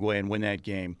back in a big way and win that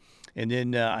game. And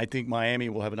then I think Miami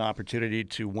will have an opportunity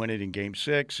to win it in Game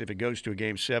 6. If it goes to a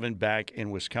Game 7 back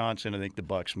in Wisconsin, I think the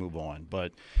Bucks move on.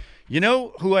 But you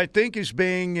know who I think is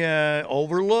being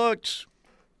overlooked?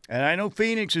 And I know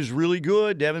Phoenix is really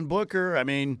good. Devin Booker,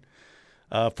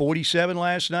 47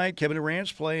 last night. Kevin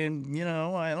Durant's playing,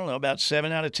 about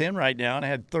 7 out of 10 right now, and I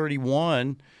had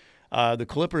 31. The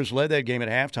Clippers led that game at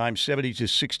halftime,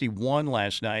 70-61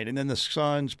 last night, and then the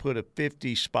Suns put a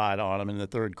 50 spot on them in the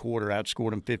third quarter,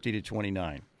 outscored them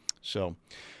 50-29. So,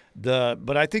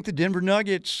 but I think the Denver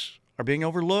Nuggets are being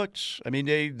overlooked. I mean,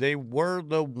 they were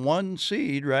the 1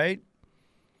 seed, right?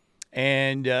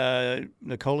 And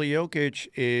Nikola Jokic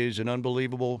is an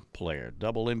unbelievable player,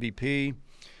 double MVP.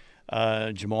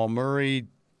 Jamal Murray,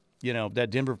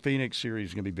 that Denver-Phoenix series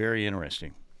is going to be very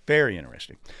interesting. Very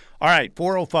interesting. All right,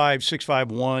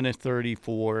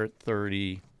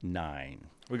 405-651-3439.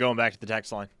 We're going back to the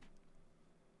text line.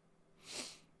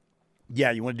 Yeah,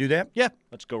 you want to do that? Yeah,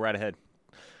 let's go right ahead.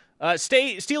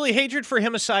 Steely, hatred for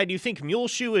him aside, do you think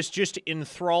Muleshoe is just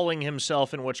enthralling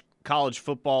himself in what college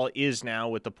football is now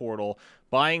with the portal,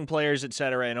 buying players,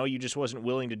 etc.? I know you just wasn't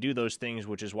willing to do those things,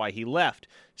 which is why he left.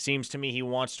 Seems to me he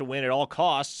wants to win at all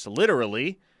costs,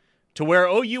 literally, to where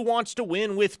OU wants to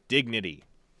win with dignity.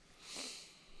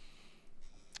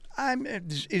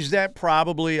 Is that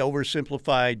probably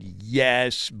oversimplified?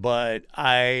 Yes, but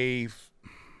I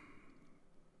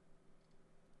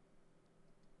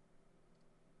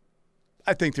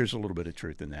think there's a little bit of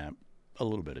truth in that. A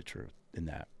little bit of truth in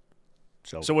that.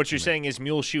 So what you're saying is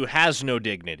Muleshoe has no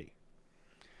dignity?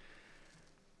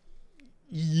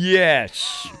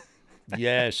 Yes.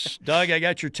 Yes. Doug, I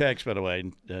got your text, by the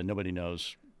way. Nobody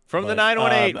knows. From the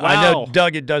 918. Wow. I know,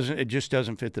 Doug, it just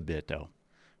doesn't fit the bit, though.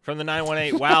 From the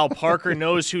 918, wow, Parker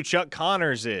knows who Chuck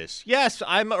Connors is. Yes,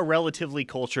 I'm a relatively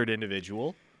cultured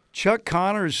individual. Chuck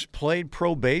Connors played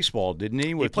pro baseball, didn't he?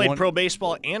 He played pro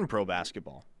baseball and pro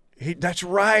basketball. That's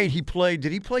right. He played.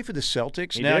 Did he play for the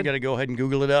Celtics? He Now I did. got to go ahead and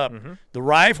Google it up. The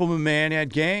Rifleman man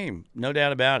had game. No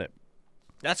doubt about it.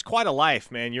 That's quite a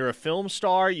life, man. You're a film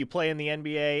star, you play in the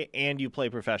NBA, and you play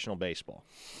professional baseball.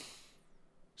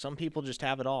 Some people just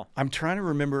have it all. I'm trying to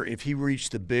remember if he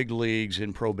reached the big leagues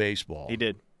in pro baseball. He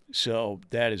did. So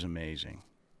that is amazing.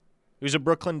 He was a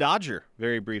Brooklyn Dodger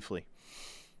very briefly.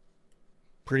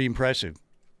 Pretty impressive.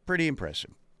 Pretty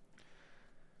impressive.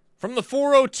 From the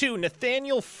 402,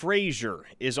 Nathaniel Frazier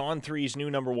is On3's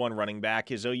new number 1 running back.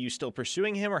 Is OU still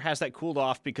pursuing him, or has that cooled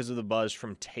off because of the buzz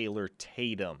from Taylor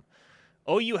Tatum?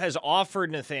 OU has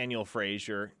offered Nathaniel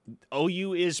Frazier.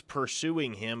 OU is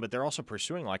pursuing him, but they're also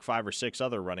pursuing like 5 or 6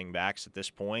 other running backs at this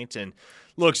point. And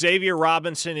look, Xavier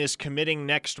Robinson is committing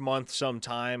next month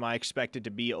sometime. I expect it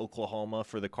to be Oklahoma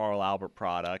for the Carl Albert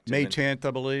product. May 10th,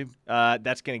 I believe.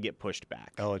 That's going to get pushed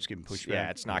back. Oh, it's getting pushed back.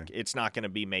 Yeah, it's not going to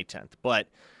be May 10th. But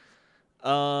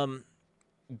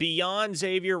beyond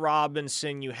Xavier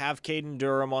Robinson, you have Caden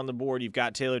Durham on the board. You've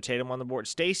got Taylor Tatum on the board.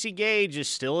 Stacey Gage is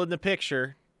still in the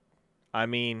picture. I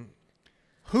mean,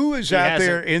 who is out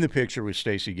there in the picture with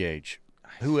Stacey Gage?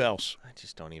 Who else? I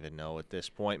just don't even know at this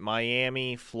point.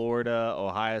 Miami, Florida,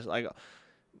 Ohio. Like,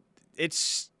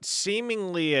 it's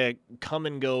seemingly a come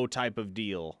and go type of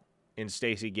deal in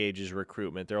Stacey Gage's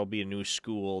recruitment. There will be a new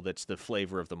school that's the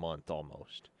flavor of the month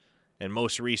almost. And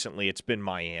most recently, it's been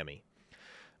Miami.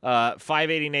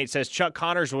 588 says Chuck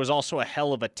Connors was also a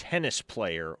hell of a tennis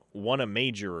player, won a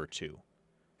major or two.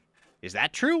 Is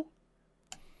that true?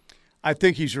 I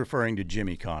think he's referring to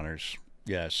Jimmy Connors.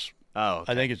 Yes. Oh,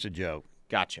 okay. I think it's a joke.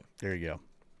 Gotcha. There you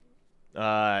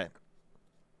go.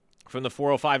 From the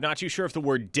 405, not too sure if the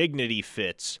word dignity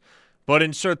fits, but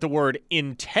insert the word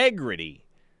integrity.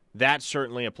 That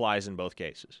certainly applies in both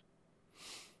cases.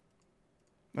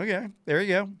 Okay. There you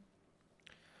go.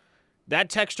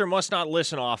 That texter must not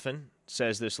listen often,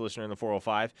 says this listener in the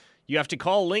 405. You have to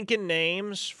call Lincoln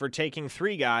names for taking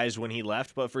 3 guys when he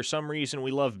left, but for some reason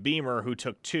we love Beamer, who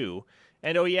took 2.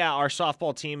 And, oh, yeah, our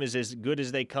softball team is as good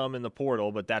as they come in the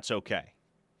portal, but that's okay.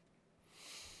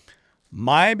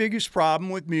 My biggest problem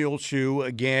with Muleshoe,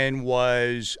 again,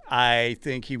 was I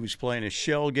think he was playing a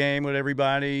shell game with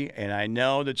everybody, and I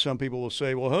know that some people will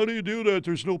say, well, how do you do that?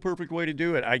 There's no perfect way to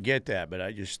do it. I get that, but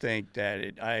I just think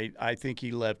that I think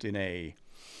he left in a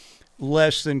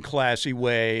less than classy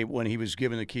way when he was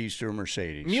given the keys to a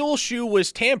Mercedes. Muleshoe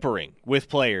was tampering with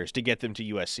players to get them to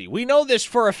USC. We know this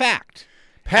for a fact.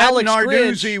 Pat Alex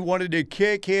Narduzzi Grinch wanted to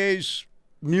kick his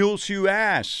Muleshoe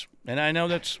ass, and I know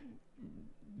that's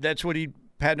what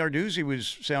Pat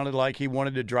Narduzzi sounded like he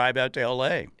wanted to drive out to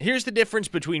L.A. Here's the difference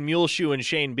between Muleshoe and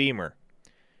Shane Beamer.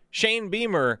 Shane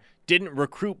Beamer didn't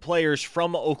recruit players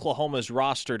from Oklahoma's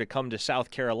roster to come to South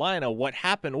Carolina. What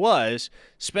happened was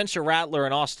Spencer Rattler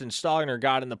and Austin Stogner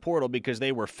got in the portal because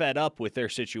they were fed up with their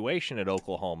situation at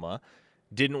Oklahoma,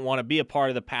 didn't want to be a part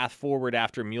of the path forward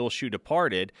after Muleshoe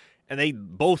departed, and they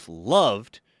both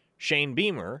loved Shane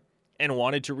Beamer and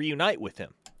wanted to reunite with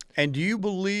him. And do you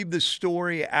believe the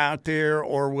story out there,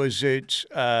 or was it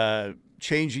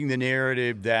changing the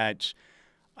narrative that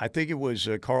I think it was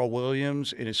Carl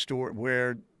Williams in a story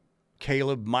where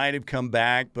Caleb might have come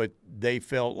back, but they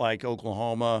felt like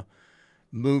Oklahoma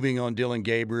moving on Dylan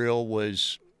Gabriel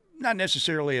was not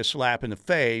necessarily a slap in the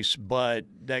face, but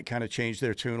that kind of changed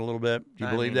their tune a little bit. Do you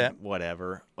believe that?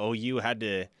 Whatever. OU had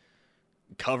to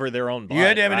cover their own butt. You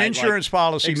had to have an right? insurance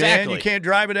policy, exactly. man. You can't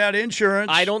drive without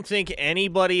insurance. I don't think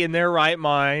anybody in their right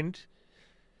mind,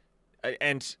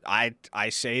 and I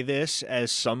say this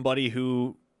as somebody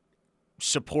who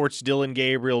supports Dylan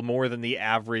Gabriel more than the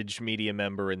average media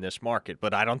member in this market,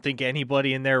 but I don't think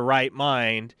anybody in their right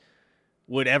mind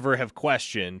would ever have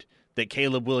questioned that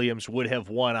Caleb Williams would have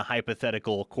won a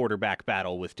hypothetical quarterback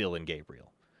battle with Dylan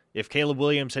Gabriel. If Caleb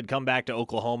Williams had come back to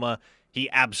Oklahoma, he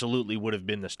absolutely would have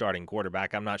been the starting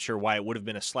quarterback. I'm not sure why it would have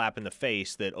been a slap in the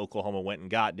face that Oklahoma went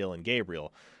and got Dylan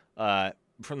Gabriel.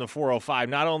 From the 405,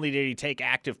 not only did he take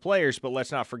active players, but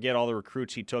let's not forget all the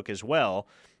recruits he took as well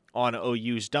on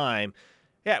OU's dime.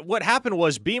 Yeah, what happened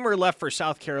was Beamer left for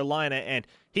South Carolina, and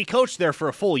he coached there for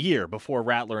a full year before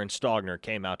Rattler and Stogner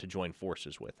came out to join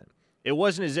forces with him. It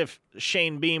wasn't as if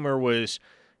Shane Beamer was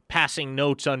passing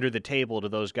notes under the table to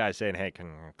those guys saying, hey,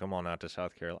 come on out to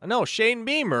South Carolina. No, Shane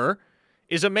Beamer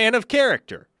is a man of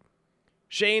character.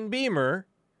 Shane Beamer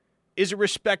is a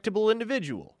respectable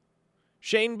individual.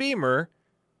 Shane Beamer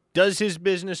does his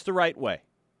business the right way,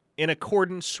 in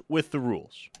accordance with the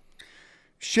rules.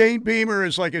 Shane Beamer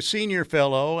is like a senior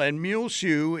fellow, and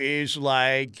Muleshoe is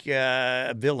like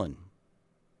a villain.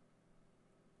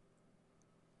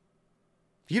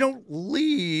 You don't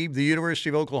leave the University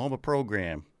of Oklahoma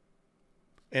program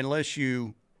unless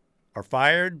you are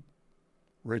fired,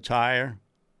 retire,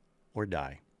 or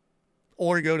die.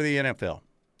 Or go to the NFL.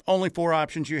 Only 4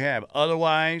 options you have.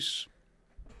 Otherwise,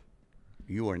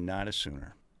 you are not a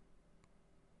Sooner.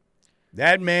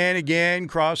 That man, again,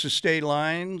 crosses state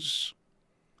lines.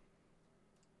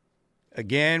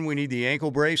 Again, we need the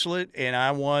ankle bracelet, and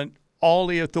I want all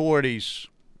the authorities,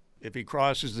 if he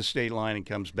crosses the state line and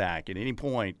comes back at any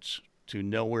point, to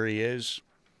know where he is,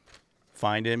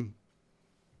 find him,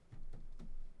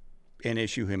 and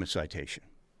issue him a citation.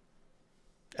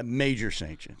 Major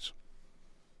sanctions.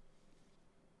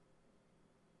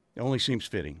 It only seems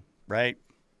fitting, right?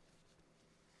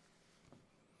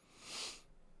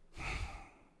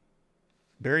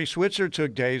 Barry Switzer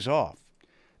took days off.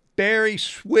 Barry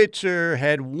Switzer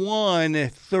had won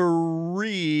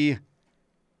 3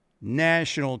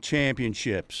 national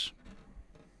championships.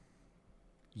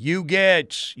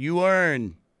 You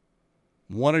earn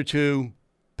 1 or 2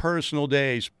 personal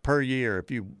days per year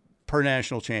per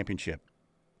national championship.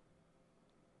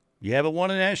 You haven't won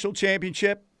a national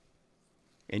championship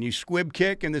and you squib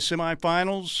kick in the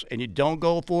semifinals and you don't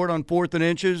go for it on 4th and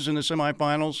inches in the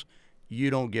semifinals, you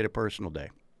don't get a personal day.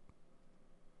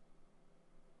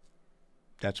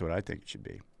 That's what I think it should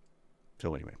be.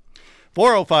 So anyway,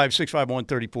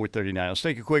 405-651-3439. Let's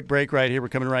take a quick break right here. We're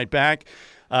coming right back.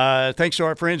 Thanks to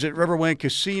our friends at Riverwind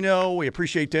Casino. We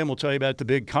appreciate them. We'll tell you about the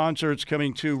big concerts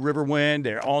coming to Riverwind.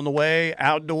 They're on the way,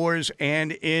 outdoors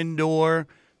and indoor.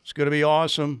 It's going to be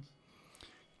awesome.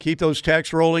 Keep those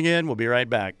texts rolling in. We'll be right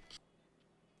back.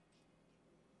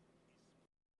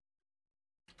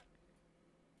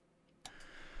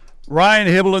 Ryan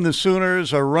Hibble and the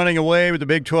Sooners are running away with the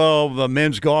Big 12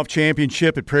 Men's Golf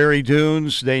Championship at Prairie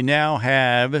Dunes. They're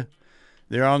on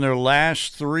their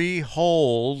last 3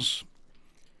 holes,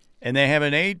 and they have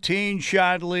an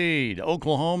 18-shot lead.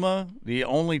 Oklahoma, the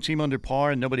only team under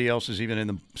par, and nobody else is even in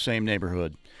the same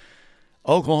neighborhood.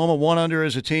 Oklahoma 1 under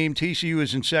as a team. TCU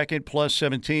is in second, plus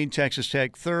 17. Texas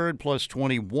Tech third, plus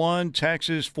 21.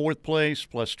 Texas, 4th place,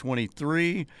 plus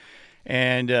 23.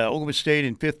 And Oklahoma State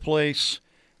in 5th place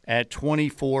at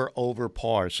 24 over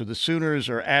par. So the Sooners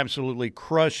are absolutely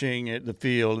crushing at the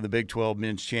field of the Big 12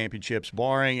 Men's Championships.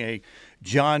 Barring a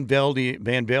John Van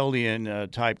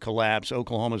Veldian type collapse,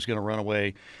 Oklahoma's going to run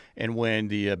away and win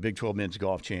the Big 12 Men's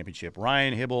Golf Championship.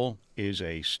 Ryan Hibble is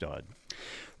a stud.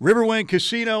 Riverwind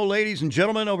Casino, ladies and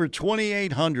gentlemen, over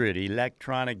 2,800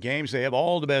 electronic games. They have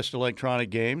all the best electronic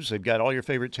games. They've got all your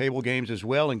favorite table games as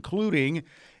well, including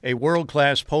a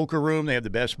world-class poker room. They have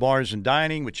the best bars and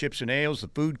dining with chips and ales, the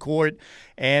food court,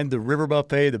 and the River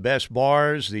Buffet, the best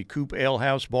bars. The Coop Ale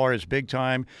House bar is big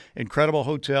time. Incredible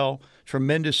hotel,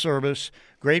 tremendous service,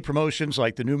 great promotions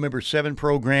like the new Member 7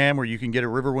 program where you can get a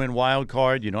Riverwind Wild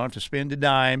Card. You don't have to spend a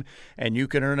dime, and you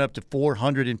can earn up to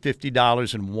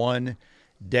 $450 in one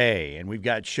day. And we've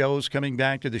got shows coming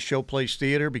back to the Showplace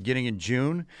Theater beginning in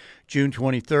June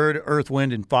 23rd, Earth,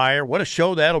 Wind, and Fire. What a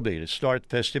show that'll be to start the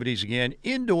festivities again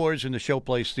indoors in the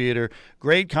Showplace Theater.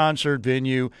 Great concert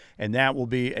venue, and that will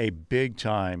be a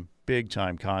big-time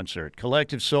concert.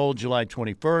 Collective Soul, July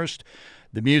 21st.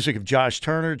 The music of Josh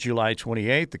Turner, July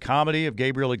 28th. The comedy of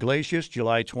Gabriel Iglesias,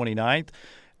 July 29th.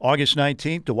 August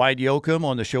 19th, Dwight Yoakam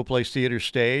on the Showplace Theater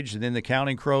stage. And then the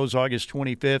Counting Crows, August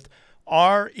 25th.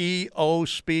 REO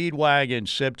Speedwagon,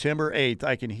 September 8th.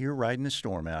 I can hear Riding the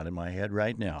Storm out in my head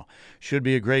right now. Should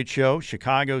be a great show.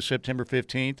 Chicago, September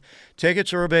 15th.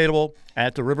 Tickets are available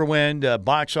at the Riverwind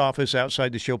box office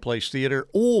outside the Showplace Theater,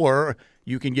 or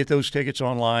you can get those tickets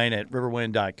online at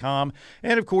riverwind.com.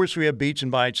 And, of course, we have Beats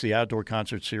and Bites, the outdoor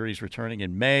concert series, returning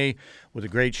in May with a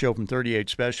great show from 38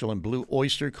 Special and Blue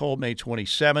Oyster Cult, May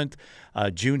 27th.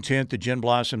 June 10th, the Gin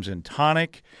Blossoms and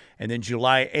Tonic. And then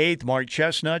July 8th, Mark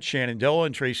Chestnut, Shenandoah,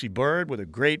 and Tracy Bird with a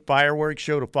great fireworks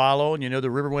show to follow. And you know the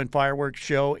Riverwind Fireworks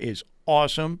Show is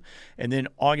awesome. And then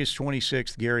August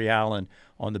 26th, Gary Allen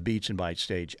on the Beats and Bites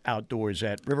stage outdoors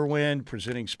at Riverwind,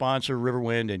 presenting sponsor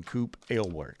Riverwind and Coop Ale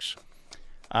Works.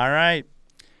 All right.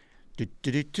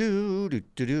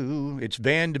 It's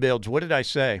Vanderbilt's. What did I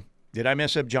say? Did I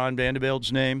mess up John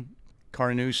Vanderbilt's name?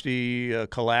 Carnoustie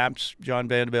collapse, John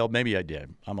Vanderbilt? Maybe I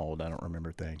did. I'm old. I don't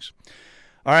remember things.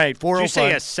 All right, 405.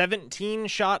 Did you say a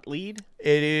 17-shot lead?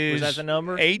 It is. Was that the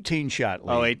number? 18-shot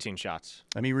lead. Oh, 18 shots.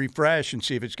 Let me refresh and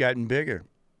see if it's gotten bigger.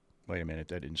 Wait a minute,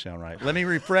 that didn't sound right. Let me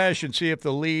refresh and see if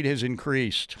the lead has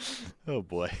increased. Oh,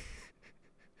 boy.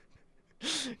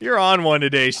 You're on one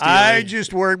today, Steely. I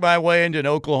just worked my way into an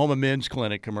Oklahoma Men's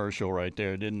Clinic commercial right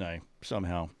there, didn't I?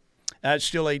 Somehow. That's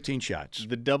still 18 shots.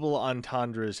 The double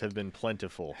entendres have been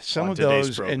plentiful. Some on of today's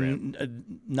those, program.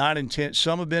 and not intent.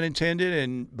 Some have been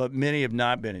intended, but many have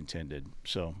not been intended.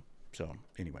 So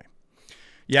anyway,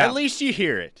 yeah. At least you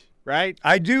hear it. right?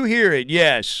 I do hear it,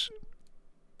 yes.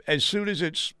 As soon as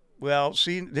it's, well,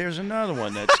 see, there's another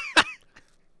one that's,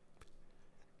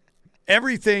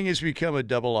 everything has become a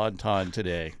double entendre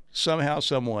today, somehow,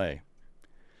 some way.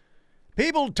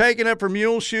 People taking up for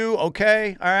Muleshoe,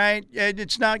 okay, all right,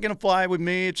 it's not going to fly with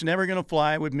me. It's never going to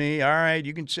fly with me. All right,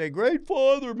 you can say, great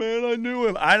father, man, I knew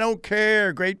him. I don't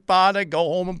care. Great father, go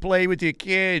home and play with your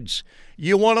kids.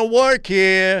 You want to work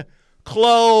here,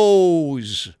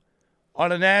 close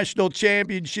on a national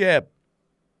championship.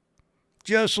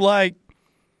 Just like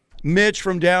Mitch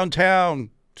from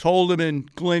downtown told him in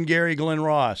Glengarry, Glen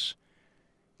Ross.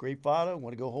 Great father,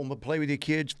 want to go home and play with your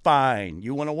kids? Fine.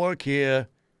 You want to work here?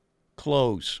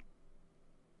 Close.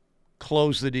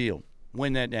 Close the deal.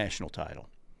 Win that national title.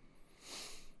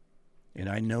 And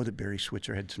I know that Barry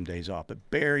Switzer had some days off,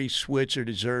 but Barry Switzer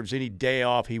deserves any day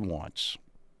off he wants.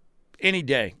 Any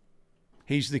day.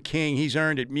 He's the king. He's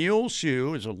earned it.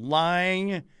 Muleshoe is a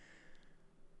lying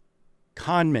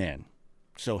con man,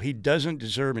 so he doesn't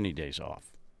deserve any days off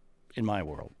in my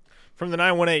world. From the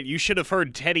 918, you should have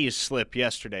heard Teddy's slip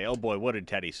yesterday. Oh, boy, what did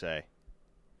Teddy say?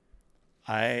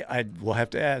 I will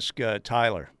have to ask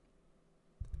Tyler.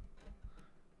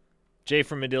 Jay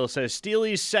from Medill says,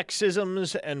 Steely's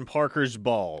sexisms and Parker's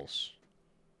balls.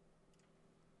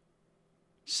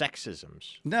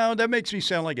 Sexisms. No, that makes me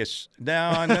sound like no,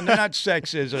 they're not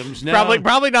sexisms. No.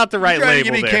 Probably not the right You're trying label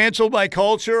to get me there. canceled by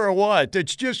culture or what?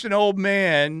 It's just an old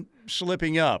man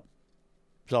slipping up.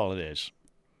 That's all it is.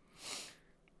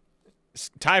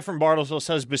 Ty from Bartlesville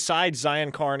says, besides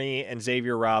Zion Carney and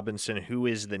Xavier Robinson, who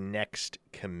is the next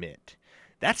commit?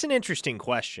 That's an interesting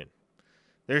question.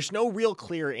 There's no real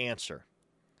clear answer.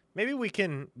 Maybe we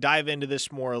can dive into this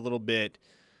more a little bit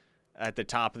at the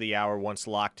top of the hour once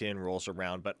Locked In rolls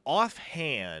around. But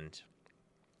offhand,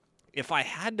 if I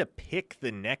had to pick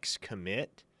the next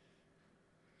commit,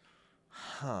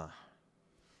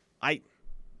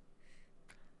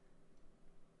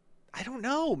 I don't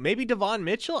know. Maybe Devon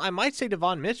Mitchell? I might say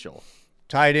Devon Mitchell.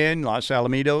 Tied in Los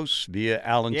Alamitos via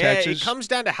Allen, Texas. It comes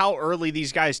down to how early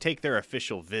these guys take their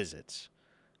official visits,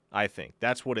 I think.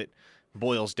 That's what it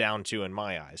boils down to in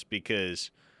my eyes,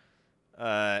 because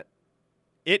it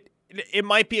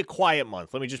might be a quiet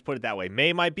month. Let me just put it that way.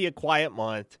 May might be a quiet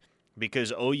month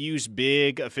because OU's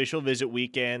big official visit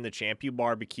weekend, the Champ U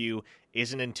Barbecue,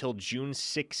 isn't until June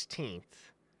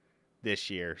 16th this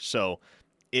year. So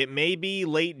it may be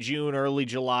late June, early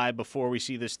July before we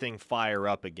see this thing fire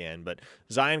up again. But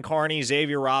Zion Carney,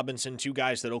 Xavier Robinson, two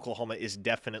guys that Oklahoma is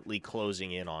definitely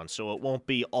closing in on. So it won't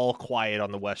be all quiet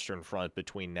on the Western Front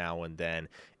between now and then.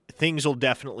 Things will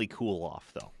definitely cool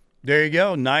off, though. There you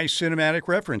go. Nice cinematic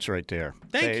reference right there.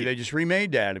 Thank you. They just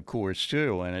remade that, of course,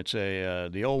 too. And it's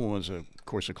the old one was, of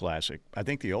course, a classic. I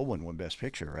think the old one won Best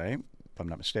Picture, right? If I'm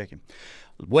not mistaken.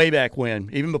 Way back when,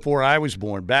 even before I was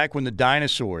born, back when the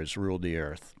dinosaurs ruled the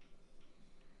earth.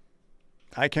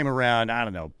 I came around, I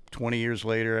don't know, 20 years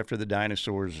later after the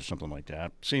dinosaurs or something like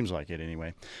that. Seems like it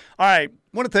anyway. All right.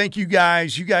 Want to thank you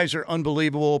guys. You guys are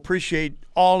unbelievable. Appreciate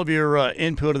all of your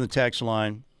input on the text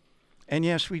line. And,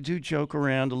 yes, we do joke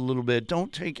around a little bit.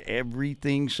 Don't take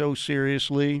everything so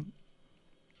seriously.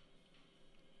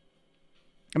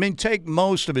 I mean, take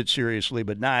most of it seriously,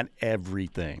 but not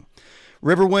everything.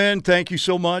 Riverwind, thank you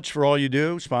so much for all you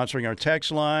do, sponsoring our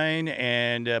text line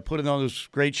and putting all those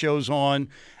great shows on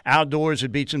outdoors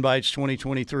at Beats and Bites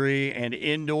 2023 and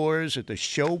indoors at the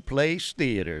Showplace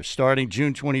Theater starting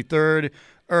June 23rd.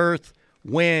 Earth,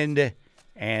 Wind,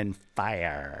 and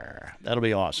Fire. That'll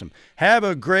be awesome. Have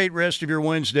a great rest of your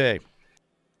Wednesday.